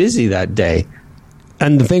mind is busy that day.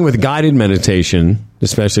 And the thing with guided meditation,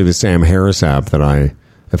 especially the Sam Harris app that I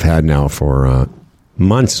have had now for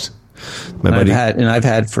months. I've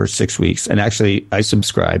had for 6 weeks. And actually, I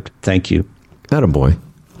subscribed. Thank you. Attaboy.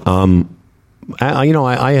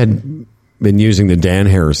 I had been using the Dan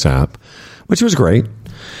Harris app, which was great.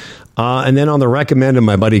 And then on the recommend of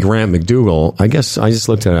my buddy Grant McDougall, I guess I just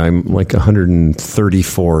looked at it, I'm like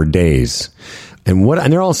 134 days. And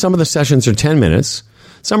they're all, some of the sessions are 10 minutes,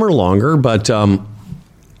 some are longer, but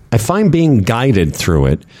I find being guided through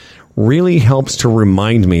it really helps to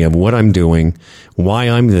remind me of what I'm doing, why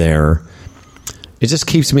I'm there. It just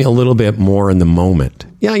keeps me a little bit more in the moment.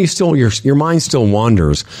 Yeah, your mind still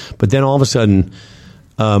wanders, but then all of a sudden,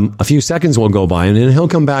 a few seconds will go by, and then he'll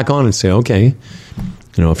come back on and say, okay,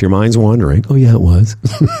 if your mind's wandering, oh yeah, it was.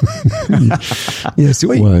 Yes, it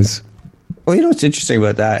was. Well, what's interesting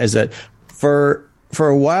about that is that for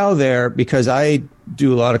a while there, because I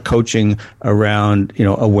do a lot of coaching around,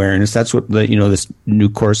 awareness. That's what this new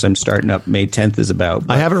course I'm starting up May 10th is about.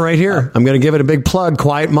 But I have it right here. I'm going to give it a big plug.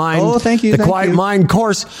 Quiet Mind. Oh, thank you. The Quiet Mind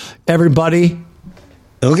course, everybody.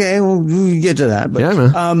 Okay, well, we'll get to that. But, yeah,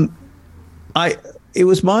 man. I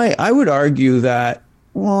would argue that,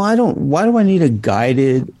 why do I need a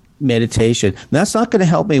guided meditation? That's not going to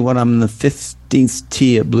help me when I'm in the 15th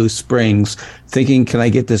tee at Blue Springs thinking, can I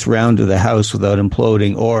get this round to the house without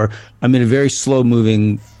imploding? Or I'm in a very slow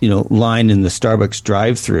moving, line in the Starbucks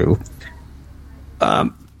drive-through.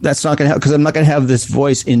 That's not going to help, because I'm not going to have this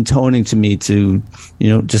voice intoning to me to,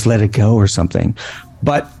 just let it go or something.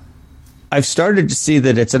 But I've started to see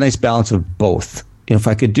that it's a nice balance of both. If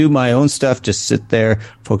I could do my own stuff, just sit there,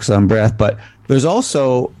 focus on breath. But there's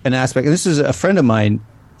also an aspect, and this is a friend of mine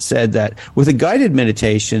said that with a guided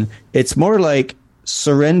meditation, it's more like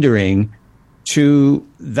surrendering to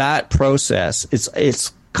that process.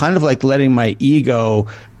 It's kind of like letting my ego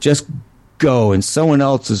just go, and someone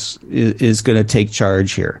else is going to take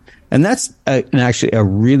charge here. And that's actually a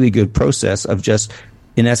really good process of just,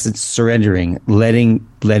 in essence, surrendering,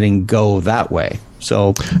 letting go that way.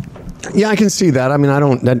 So, yeah, I can see that. I mean,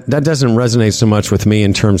 that doesn't resonate so much with me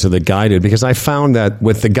in terms of the guided, because I found that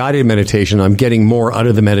with the guided meditation, I'm getting more out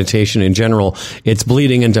of the meditation in general. It's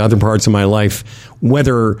bleeding into other parts of my life,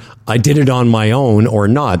 whether I did it on my own or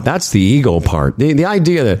not. That's the ego part. The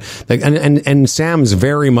idea that, and Sam's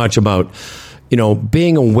very much about,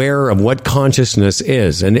 being aware of what consciousness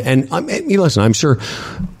is. And listen, I'm sure,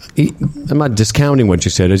 I'm not discounting what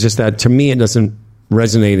you said. It's just that to me, it doesn't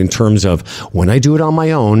resonate in terms of when I do it on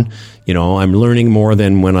my own, I'm learning more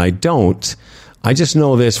than when I don't. I just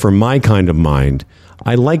know this for my kind of mind.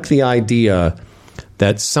 I like the idea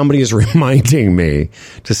that somebody is reminding me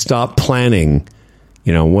to stop planning,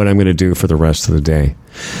 what I'm going to do for the rest of the day.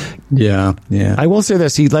 Yeah. I will say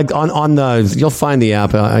this: on the, you'll find the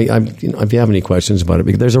app. If you have any questions about it,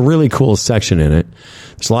 because there's a really cool section in it.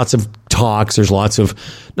 There's lots of talks. There's lots of,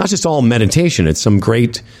 not just all meditation. It's some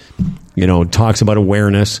great, talks about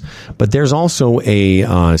awareness. But there's also a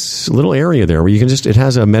little area there where you can it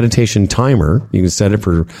has a meditation timer. You can set it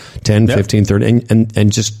for 10, 15, 30,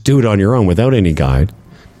 and just do it on your own without any guide.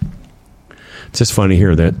 It's just funny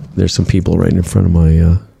here that there's some people right in front of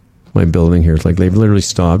my building here. It's like they've literally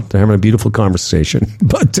stopped. They're having a beautiful conversation.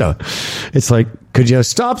 But it's like, could you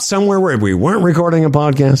stop somewhere where we weren't recording a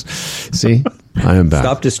podcast? See, I am back.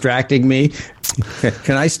 Stop distracting me.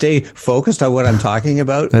 Can I stay focused on what I'm talking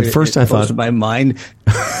about? At first I thought, my mind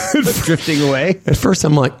drifting away. At first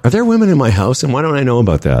I'm like, are there women in my house? And why don't I know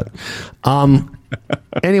about that?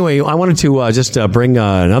 Anyway, I wanted to just bring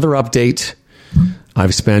another update.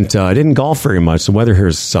 I've spent, I didn't golf very much. The weather here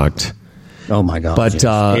has sucked. Oh my God. But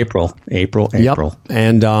April. Yep.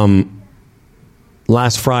 And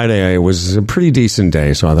last Friday was a pretty decent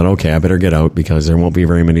day. So I thought, okay, I better get out because there won't be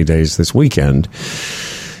very many days this weekend.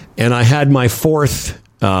 And I had my fourth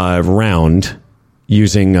round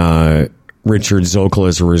using Richard Zokol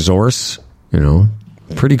as a resource.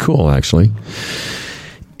 Pretty cool, actually.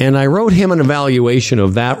 And I wrote him an evaluation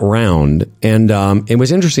of that round. And it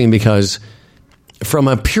was interesting because from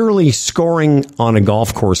a purely scoring on a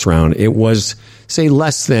golf course round, it was, say,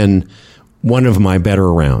 less than one of my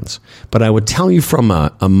better rounds. But I would tell you from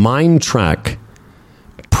a mind track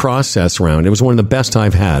process round, it was one of the best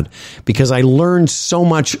I've had, because I learned so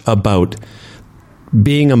much about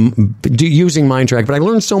using mind track, but I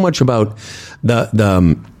learned so much about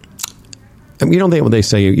they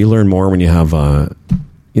say you learn more when you have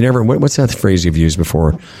what's that phrase you've used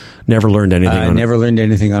before? Never learned anything. Learned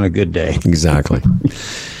anything on a good day. Exactly.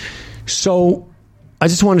 So I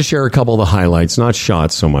just wanted to share a couple of the highlights, not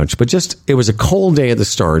shots so much, but it was a cold day at the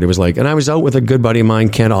start. It was like, and I was out with a good buddy of mine,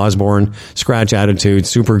 Kent Osborne, scratch attitude,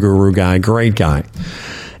 super guru guy, great guy.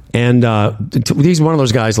 And he's one of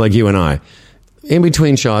those guys like you and I. In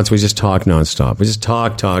between shots, we just talk nonstop. We just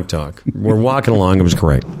talk. We're walking along. It was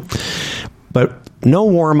great. But no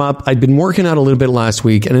warm up. I'd been working out a little bit last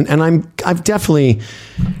week, and I've definitely,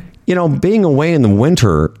 being away in the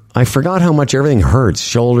winter, I forgot how much everything hurts.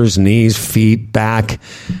 Shoulders, knees, feet, back.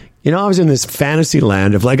 I was in this fantasy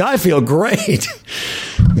land of I feel great.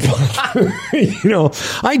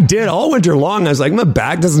 I did all winter long. I was like, my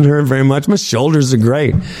back doesn't hurt very much. My shoulders are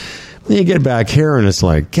great. Then you get back here and it's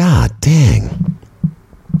like, God dang.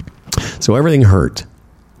 So everything hurt.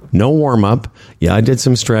 No warm up. Yeah, I did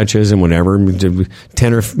some stretches and whatever. Did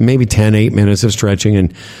 8 minutes of stretching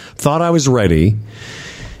and thought I was ready.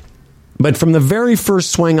 But from the very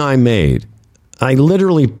first swing I made, I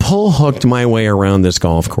literally pull hooked my way around this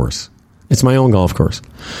golf course. It's my own golf course.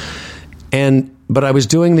 But I was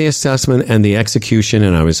doing the assessment and the execution,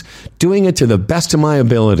 and I was doing it to the best of my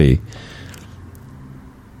ability.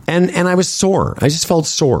 And I was sore. I just felt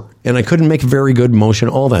sore. And I couldn't make very good motion,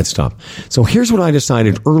 all that stuff. So here's what I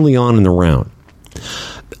decided early on in the round.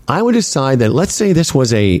 I would decide that, let's say this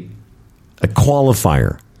was a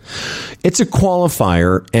qualifier. It's a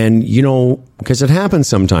qualifier, and, because it happens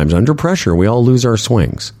sometimes under pressure, we all lose our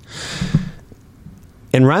swings.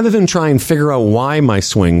 And rather than try and figure out why my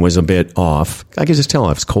swing was a bit off, I could just tell I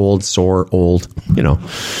was cold, sore, old,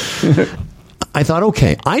 I thought,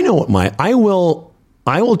 okay, I know what I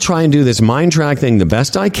will try and do this mind track thing the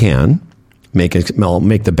best I can. make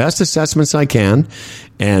the best assessments I can.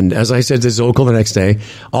 And as I said to Zokol the next day,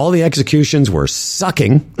 all the executions were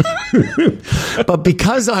sucking. But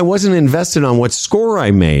because I wasn't invested on what score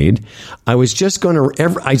I made, I was just going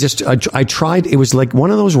to, I tried. It was like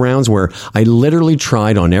one of those rounds where I literally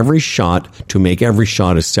tried on every shot to make every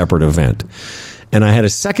shot a separate event. And I had a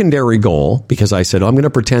secondary goal because I said, I'm going to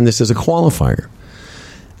pretend this is a qualifier.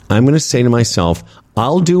 I'm going to say to myself,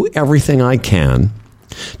 I'll do everything I can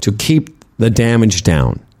to keep the damage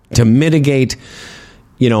down, to mitigate,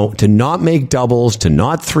 to not make doubles, to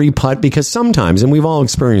not 3-putt, because sometimes, and we've all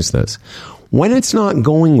experienced this, when it's not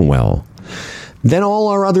going well, then all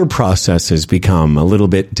our other processes become a little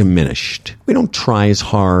bit diminished. We don't try as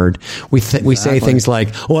hard. We say things like,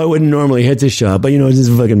 oh, I wouldn't normally hit this shot, but it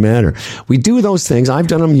doesn't fucking matter. We do those things. I've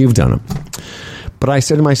done them. You've done them. But I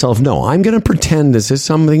said to myself, no, I'm going to pretend this is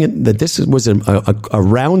something that this was a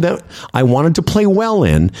round that I wanted to play well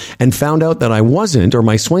in, and found out that I wasn't, or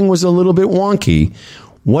my swing was a little bit wonky.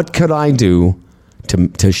 What could I do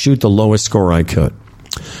to shoot the lowest score I could?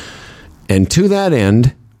 And to that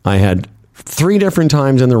end, I had 3 different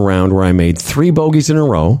times in the round where I made 3 bogeys in a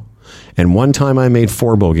row, and one time I made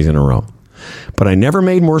 4 bogeys in a row. But I never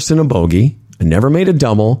made worse than a bogey. I never made a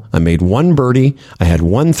double. I made 1 birdie. I had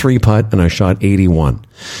 1 3-putt, and I shot 81.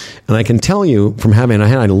 And I can tell you I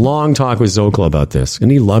had a long talk with Zokol about this,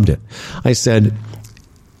 and he loved it. I said,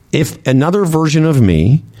 if another version of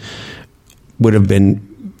me would have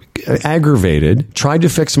been aggravated, tried to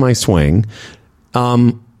fix my swing,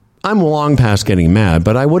 I'm long past getting mad,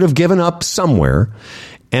 but I would have given up somewhere,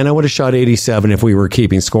 and I would have shot 87 if we were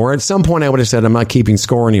keeping score. At some point, I would have said, I'm not keeping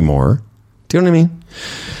score anymore. Do you know what I mean?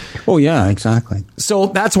 Oh, yeah, exactly. So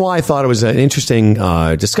that's why I thought it was an interesting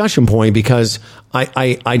discussion point, because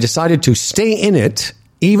I decided to stay in it,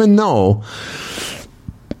 even though,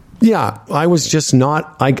 I was just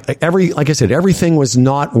not, like I said, everything was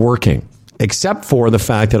not working, except for the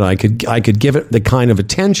fact that I could give it the kind of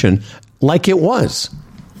attention like it was.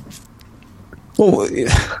 Well,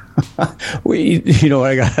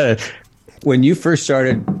 I got when you first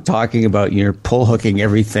started talking about you're pull hooking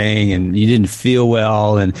everything and you didn't feel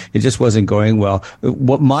well and it just wasn't going well,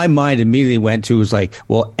 what my mind immediately went to was like,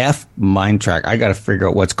 well, F mind track. I got to figure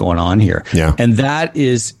out what's going on here. Yeah. And that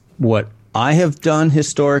is what I have done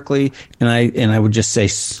historically. And I would just say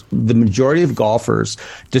the majority of golfers,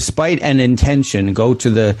 despite an intention, go to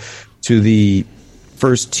the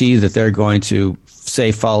first tee that they're going to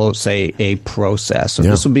follow a process. So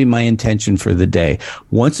this will be my intention for the day.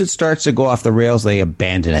 Once it starts to go off the rails, they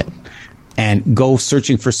abandon it and go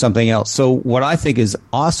searching for something else. So what I think is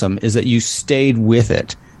awesome is that you stayed with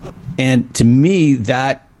it. And to me,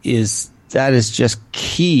 that is just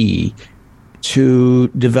key to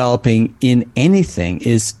developing in anything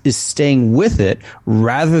is staying with it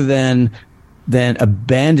rather than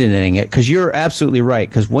abandoning it, because you're absolutely right.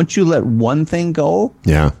 Because once you let one thing go,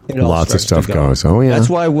 lots of stuff goes. Oh, yeah. That's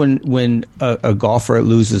why when a golfer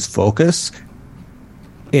loses focus,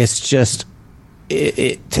 it's just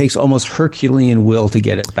it takes almost Herculean will to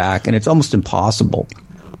get it back, and it's almost impossible.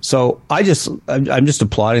 So I'm just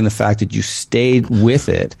applauding the fact that you stayed with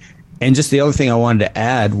it. And just the other thing I wanted to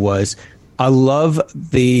add was I love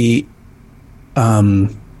the I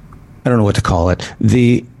don't know what to call it,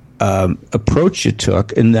 the approach you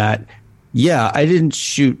took, in that, I didn't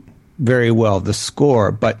shoot very well the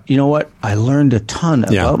score, but you know what? I learned a ton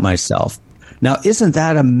about myself. Now, isn't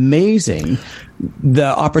that amazing? The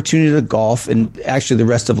opportunity to golf and actually the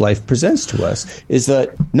rest of life presents to us is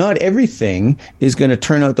that not everything is going to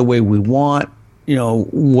turn out the way we want,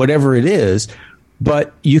 whatever it is,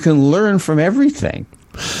 but you can learn from everything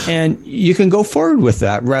and you can go forward with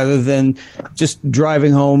that rather than just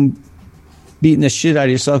driving home beating the shit out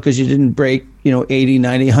of yourself because you didn't break, 80,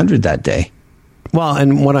 90, 100 that day. Well,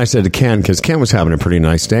 and what I said to Ken, because Ken was having a pretty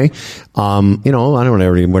nice day, I don't know,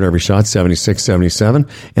 whatever he shot, 76, 77.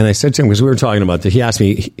 And I said to him, because we were talking about that,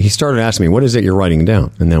 he started asking me, what is it you're writing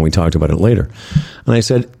down? And then we talked about it later. And I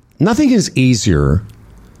said, nothing is easier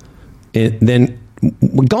than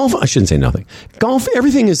golf. I shouldn't say nothing. Golf,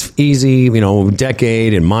 everything is easy,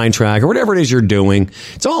 decade and mind track or whatever it is you're doing.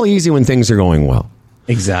 It's all easy when things are going well.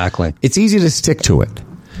 Exactly. It's easy to stick to it.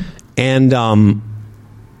 And one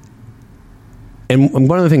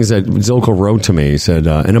of the things that Zokol wrote to me, he said,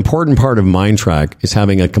 an important part of Mind Track is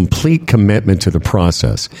having a complete commitment to the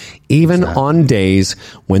process, even on days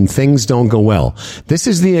when things don't go well. This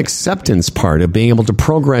is the acceptance part of being able to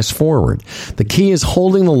progress forward. The key is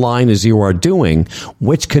holding the line as you are doing,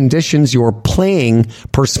 which conditions your playing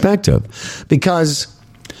perspective. Because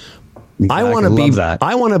I want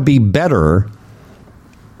to be better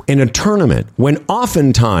in a tournament when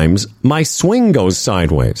oftentimes my swing goes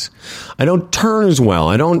sideways. I don't turn as well.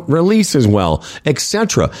 I don't release as well,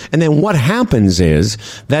 etc. And then what happens is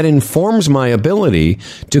that informs my ability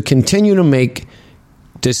to continue to make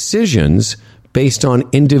decisions based on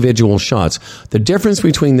individual shots. The difference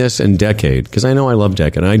between this and Decade, because I know I love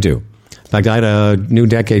Decade, I do. In fact, I had a new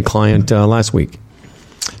Decade client last week.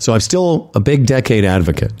 So I'm still a big Decade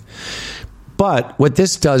advocate. But what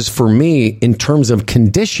this does for me in terms of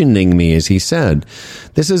conditioning me, as he said,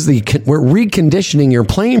 we're reconditioning your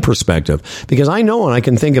playing perspective. Because I know, and I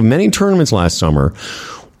can think of many tournaments last summer,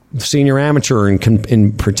 senior amateur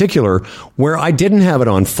in particular, where I didn't have it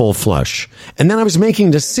on full flush. And then I was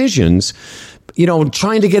making decisions,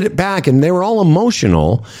 trying to get it back, and they were all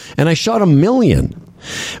emotional, and I shot 1,000,000.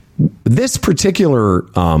 This particular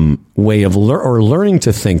way of learning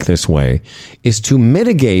to think this way is to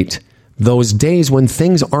mitigate those days when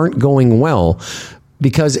things aren't going well,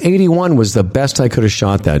 because 81 was the best I could have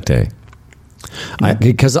shot that day.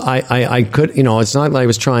 Because I could, it's not like I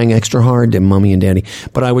was trying extra hard to mommy and daddy,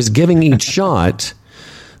 but I was giving each shot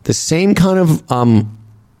the same kind of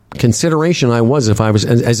consideration I was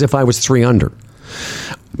as if I was 3 under.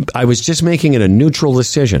 I was just making it a neutral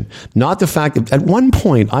decision, not the fact that at one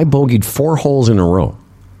point I bogeyed 4 holes in a row.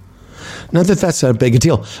 Not that that's a big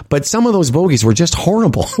deal, but some of those bogeys were just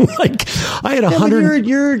horrible. Like I had 100.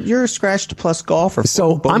 You're a scratched plus golfer.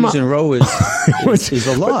 So bogeys in a row is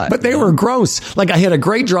a lot. But they were gross. Like I hit a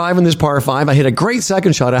great drive in this par 5. I hit a great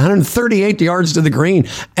second shot, 138 yards to the green,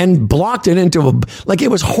 and blocked it into it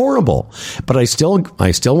was horrible. But I still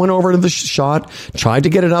went over to the shot, tried to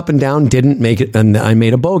get it up and down, didn't make it, and I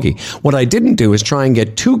made a bogey. What I didn't do is try and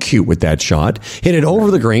get too cute with that shot, hit it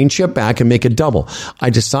over the green, chip back, and make it double. I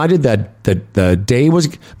decided that the day was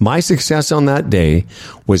my success on that day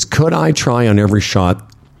was, could I try on every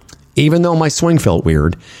shot, even though my swing felt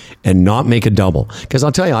weird, and not make a double? Because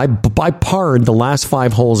I'll tell you, I parred the last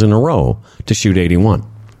 5 holes in a row to shoot 81.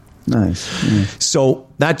 Nice. So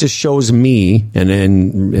that just shows me, and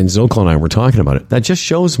Zokol and I were talking about it, that just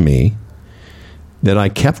shows me that I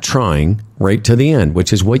kept trying right to the end,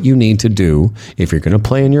 which is what you need to do if you're going to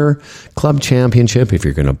play in your club championship, if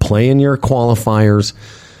you're going to play in your qualifiers,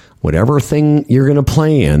 whatever thing you're going to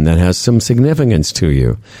play in that has some significance to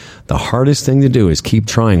you. The hardest thing to do is keep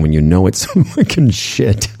trying when you know it's fucking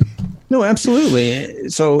shit. No, absolutely.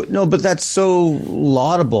 So, no, but that's so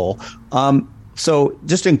laudable. So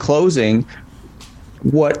just in closing,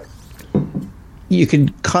 what you can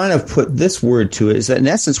kind of put this word to it is that in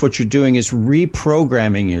essence, what you're doing is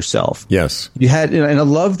reprogramming yourself. Yes. You had, and I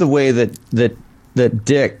love the way that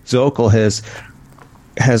Dick Zokol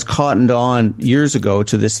has cottoned on years ago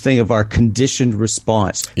to this thing of our conditioned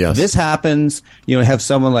response. Yes. This happens, have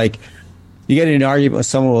someone like, you get in an argument with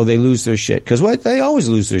someone, well, they lose their shit. Because they always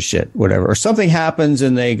lose their shit, whatever. Or something happens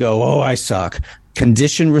and they go, oh, I suck.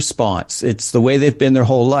 Conditioned response. It's the way they've been their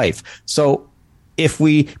whole life. So if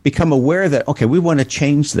we become aware that, okay, we want to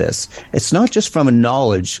change this, it's not just from a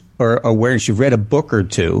knowledge or awareness, you've read a book or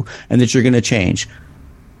two and that you're going to change.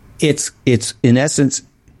 It's in essence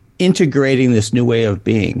integrating this new way of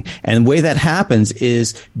being. And the way that happens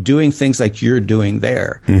is doing things like you're doing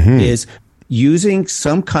there, is using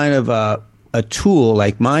some kind of a tool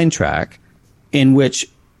like MindTrack in which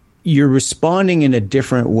you're responding in a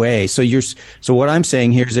different way. So what I'm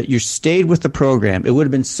saying here is that you stayed with the program. It would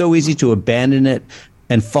have been so easy to abandon it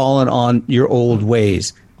and fallen on your old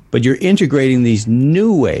ways, but you're integrating these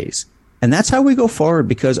new ways. And that's how we go forward,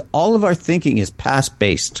 because all of our thinking is past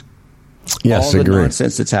based. Yes, all the agree.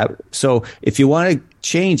 nonsense that's happening. So if you want to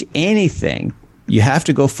change anything, you have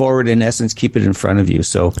to go forward. In essence, keep it in front of you.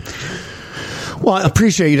 So, well, I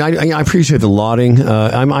appreciate I appreciate the lauding.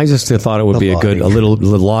 I just thought it would be a little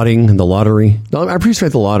lauding, the lottery. No, I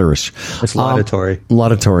appreciate the lauderish. It's laudatory.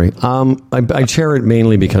 Laudatory. I chair it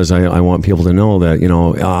mainly because I want people to know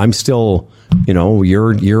that I'm still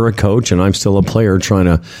you're a coach and I'm still a player trying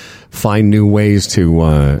to find new ways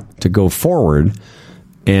to go forward.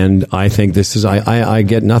 And I think this is, I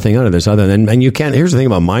get nothing out of this other than, and you can't, here's the thing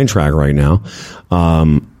about MindTrack right now.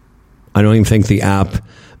 I don't even think the app,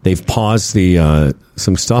 they've paused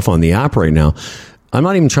some stuff on the app right now. I'm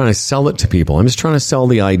not even trying to sell it to people. I'm just trying to sell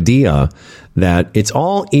the idea that it's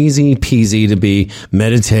all easy peasy to be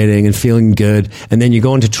meditating and feeling good. And then you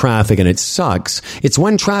go into traffic and it sucks. It's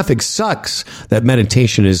when traffic sucks that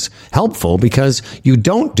meditation is helpful, because you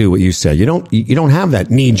don't do what you said. You don't have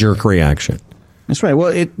that knee jerk reaction. That's right.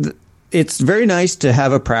 Well, it's very nice to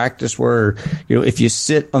have a practice where, if you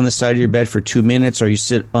sit on the side of your bed for 2 minutes, or you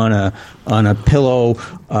sit on a pillow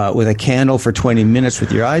with a candle for 20 minutes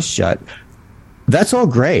with your eyes shut, that's all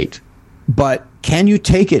great. But Can you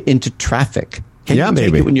take it into traffic? Can you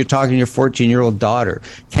take it when you're talking to your 14-year-old daughter?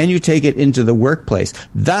 Can you take it into the workplace?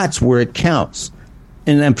 That's where it counts.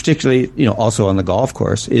 And then particularly, also on the golf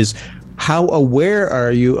course, is how aware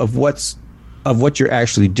are you of what you're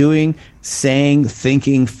actually doing, saying,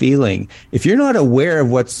 thinking, feeling? If you're not aware of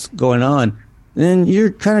what's going on, then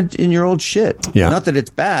you're kind of in your old shit. Yeah. Not that it's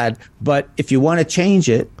bad, but if you want to change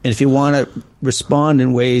it, and if you want to respond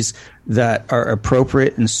in ways that are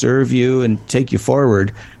appropriate and serve you and take you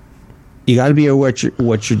forward, you got to be aware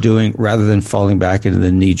what you're doing rather than falling back into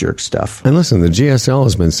the knee-jerk stuff. And listen, the GSL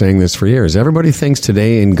has been saying this for years. Everybody thinks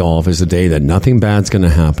today in golf is a day that nothing bad's going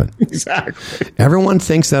to happen. Exactly. Everyone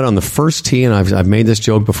thinks that on the first tee, and I've made this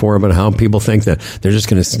joke before about how people think that they're just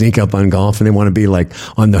going to sneak up on golf and they want to be like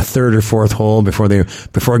on the third or fourth hole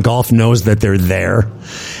before golf knows that they're there.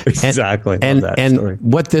 Exactly. And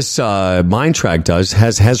what this Mind Track does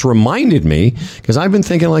has reminded me, because I've been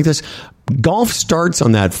thinking like this. Golf starts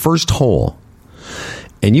on that first hole,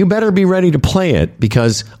 and you better be ready to play it,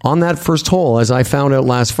 because on that first hole, as I found out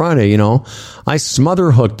last Friday, I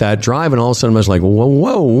smother hooked that drive, and all of a sudden I was like,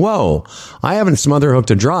 whoa, I haven't smother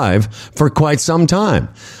hooked a drive for quite some time.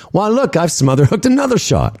 Well, look, I've smother hooked another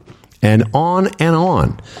shot, and on and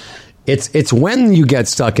on. It's when you get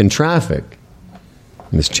stuck in traffic.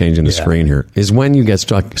 I'm just changing the screen here. Is when you get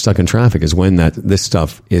stuck in traffic is when this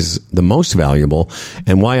stuff is the most valuable.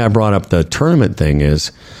 And why I brought up the tournament thing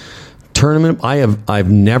is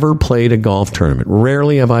I've never played a golf tournament.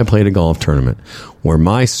 Rarely have I played a golf tournament where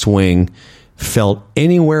my swing felt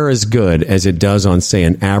anywhere as good as it does on, say,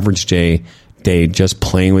 an average day just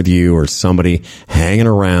playing with you or somebody hanging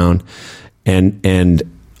around. And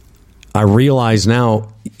I realize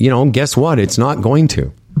now, guess what? It's not going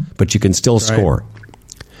to, but you can still score.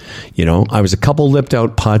 I was a couple lipped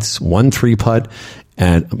out putts, 1 3-putt,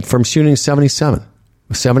 and from shooting 77,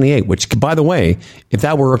 78, which, by the way, if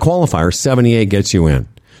that were a qualifier, 78 gets you in,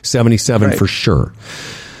 77 for sure.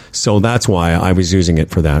 So that's why I was using it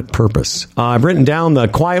for that purpose. I've written down the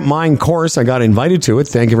Quiet Mind course. I got invited to it.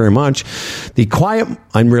 Thank you very much. I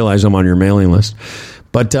realize I'm on your mailing list.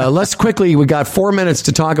 But let's quickly, we got 4 minutes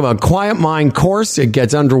to talk about Quiet Mind course. It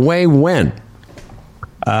gets underway when?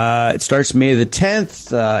 It starts May the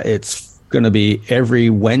 10th. It's going to be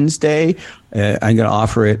every Wednesday. I'm going to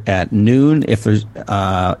offer it at noon. If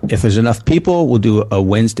there's enough people, we'll do a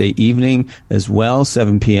Wednesday evening as well,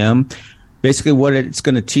 7 p.m. Basically, what it's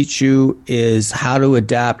going to teach you is how to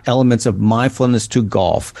adapt elements of mindfulness to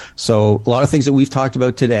golf. So a lot of things that we've talked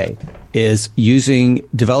about today is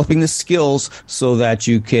developing the skills so that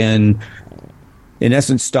you can, in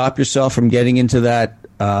essence, stop yourself from getting into that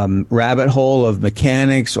rabbit hole of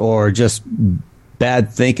mechanics or just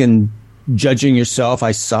bad thinking, judging yourself.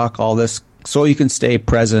 I suck, all this, so you can stay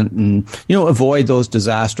present and avoid those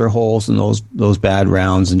disaster holes and those bad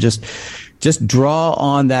rounds, and just draw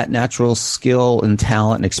on that natural skill and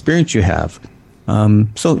talent and experience you have.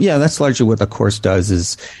 That's largely what the course does,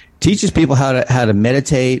 is teaches people how to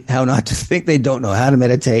meditate, how not to think they don't know how to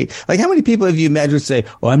meditate. Like, how many people have you met who say,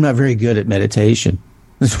 "Oh, I'm not very good at meditation"?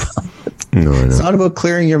 No. It's not about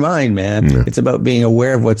clearing your mind, man. No. It's about being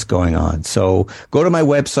aware of what's going on. So go to my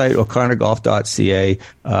website, o'connorgolf.ca,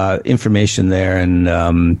 information there. And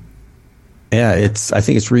I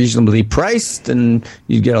think it's reasonably priced, and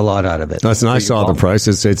you get a lot out of it. Listen, I saw the price.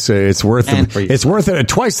 It's worth it at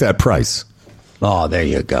twice that price. Oh, there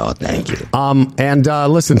you go. Thank you. And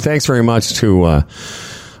listen, thanks very much to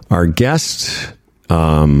our guest,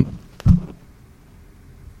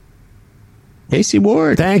 Casey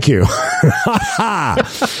Ward. Thank you.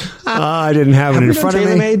 I didn't have it in front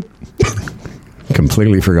of me.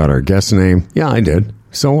 Completely forgot our guest name. Yeah, I did.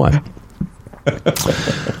 So what?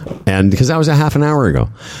 And because that was a half an hour ago.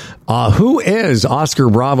 Who is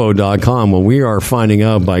OscarBravo.com? Well, we are finding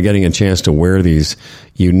out by getting a chance to wear these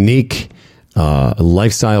unique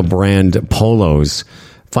lifestyle brand polos.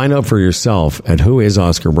 Find out for yourself at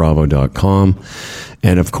whoisoscarbravo.com.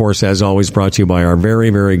 And, of course, as always, brought to you by our very,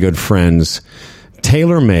 very good friends,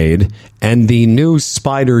 Taylormade, and the new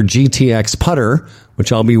Spider GTX putter,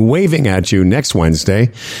 which I'll be waving at you next Wednesday.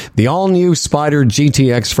 The all-new Spider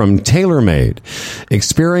GTX from Taylormade.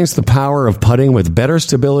 Experience the power of putting with better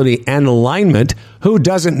stability and alignment. Who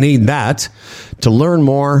doesn't need that? To learn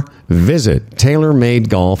more, visit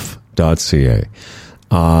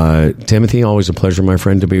taylormadegolf.ca. Timothy, always a pleasure, my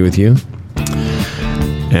friend, to be with you.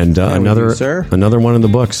 And another one in the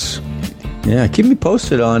books. Yeah, keep me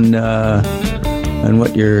posted on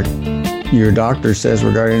what your doctor says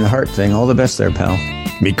regarding the heart thing. All the best there, pal.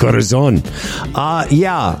 Mi corazón.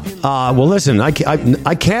 Well, listen, I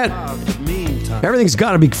can't. Everything's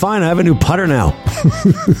got to be fine. I have a new putter now.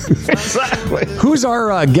 Exactly. Who's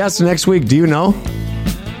our guest next week? Do you know?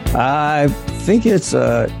 I think it's,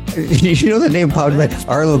 you know the name popped in my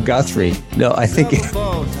Arlo Guthrie. No, I think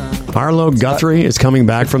Arlo Guthrie is coming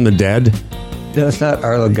back from the dead. No, it's not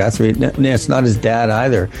Arlo Guthrie. No, it's not his dad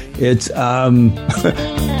either. It's how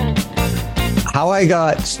I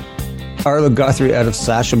got Arlo Guthrie out of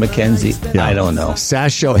Sasha McKenzie. Yeah. I don't know.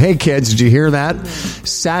 Sasho. Hey, kids, did you hear that?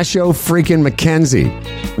 Sasho freaking McKenzie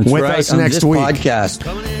with us next week. Podcast.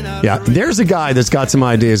 Yeah, there's a guy that's got some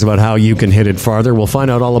ideas about how you can hit it farther. We'll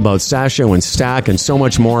find out all about Sasho and Stack and so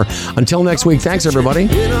much more. Until next week, thanks, everybody.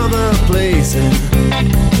 In other places,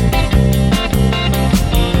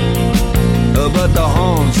 but the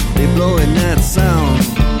horns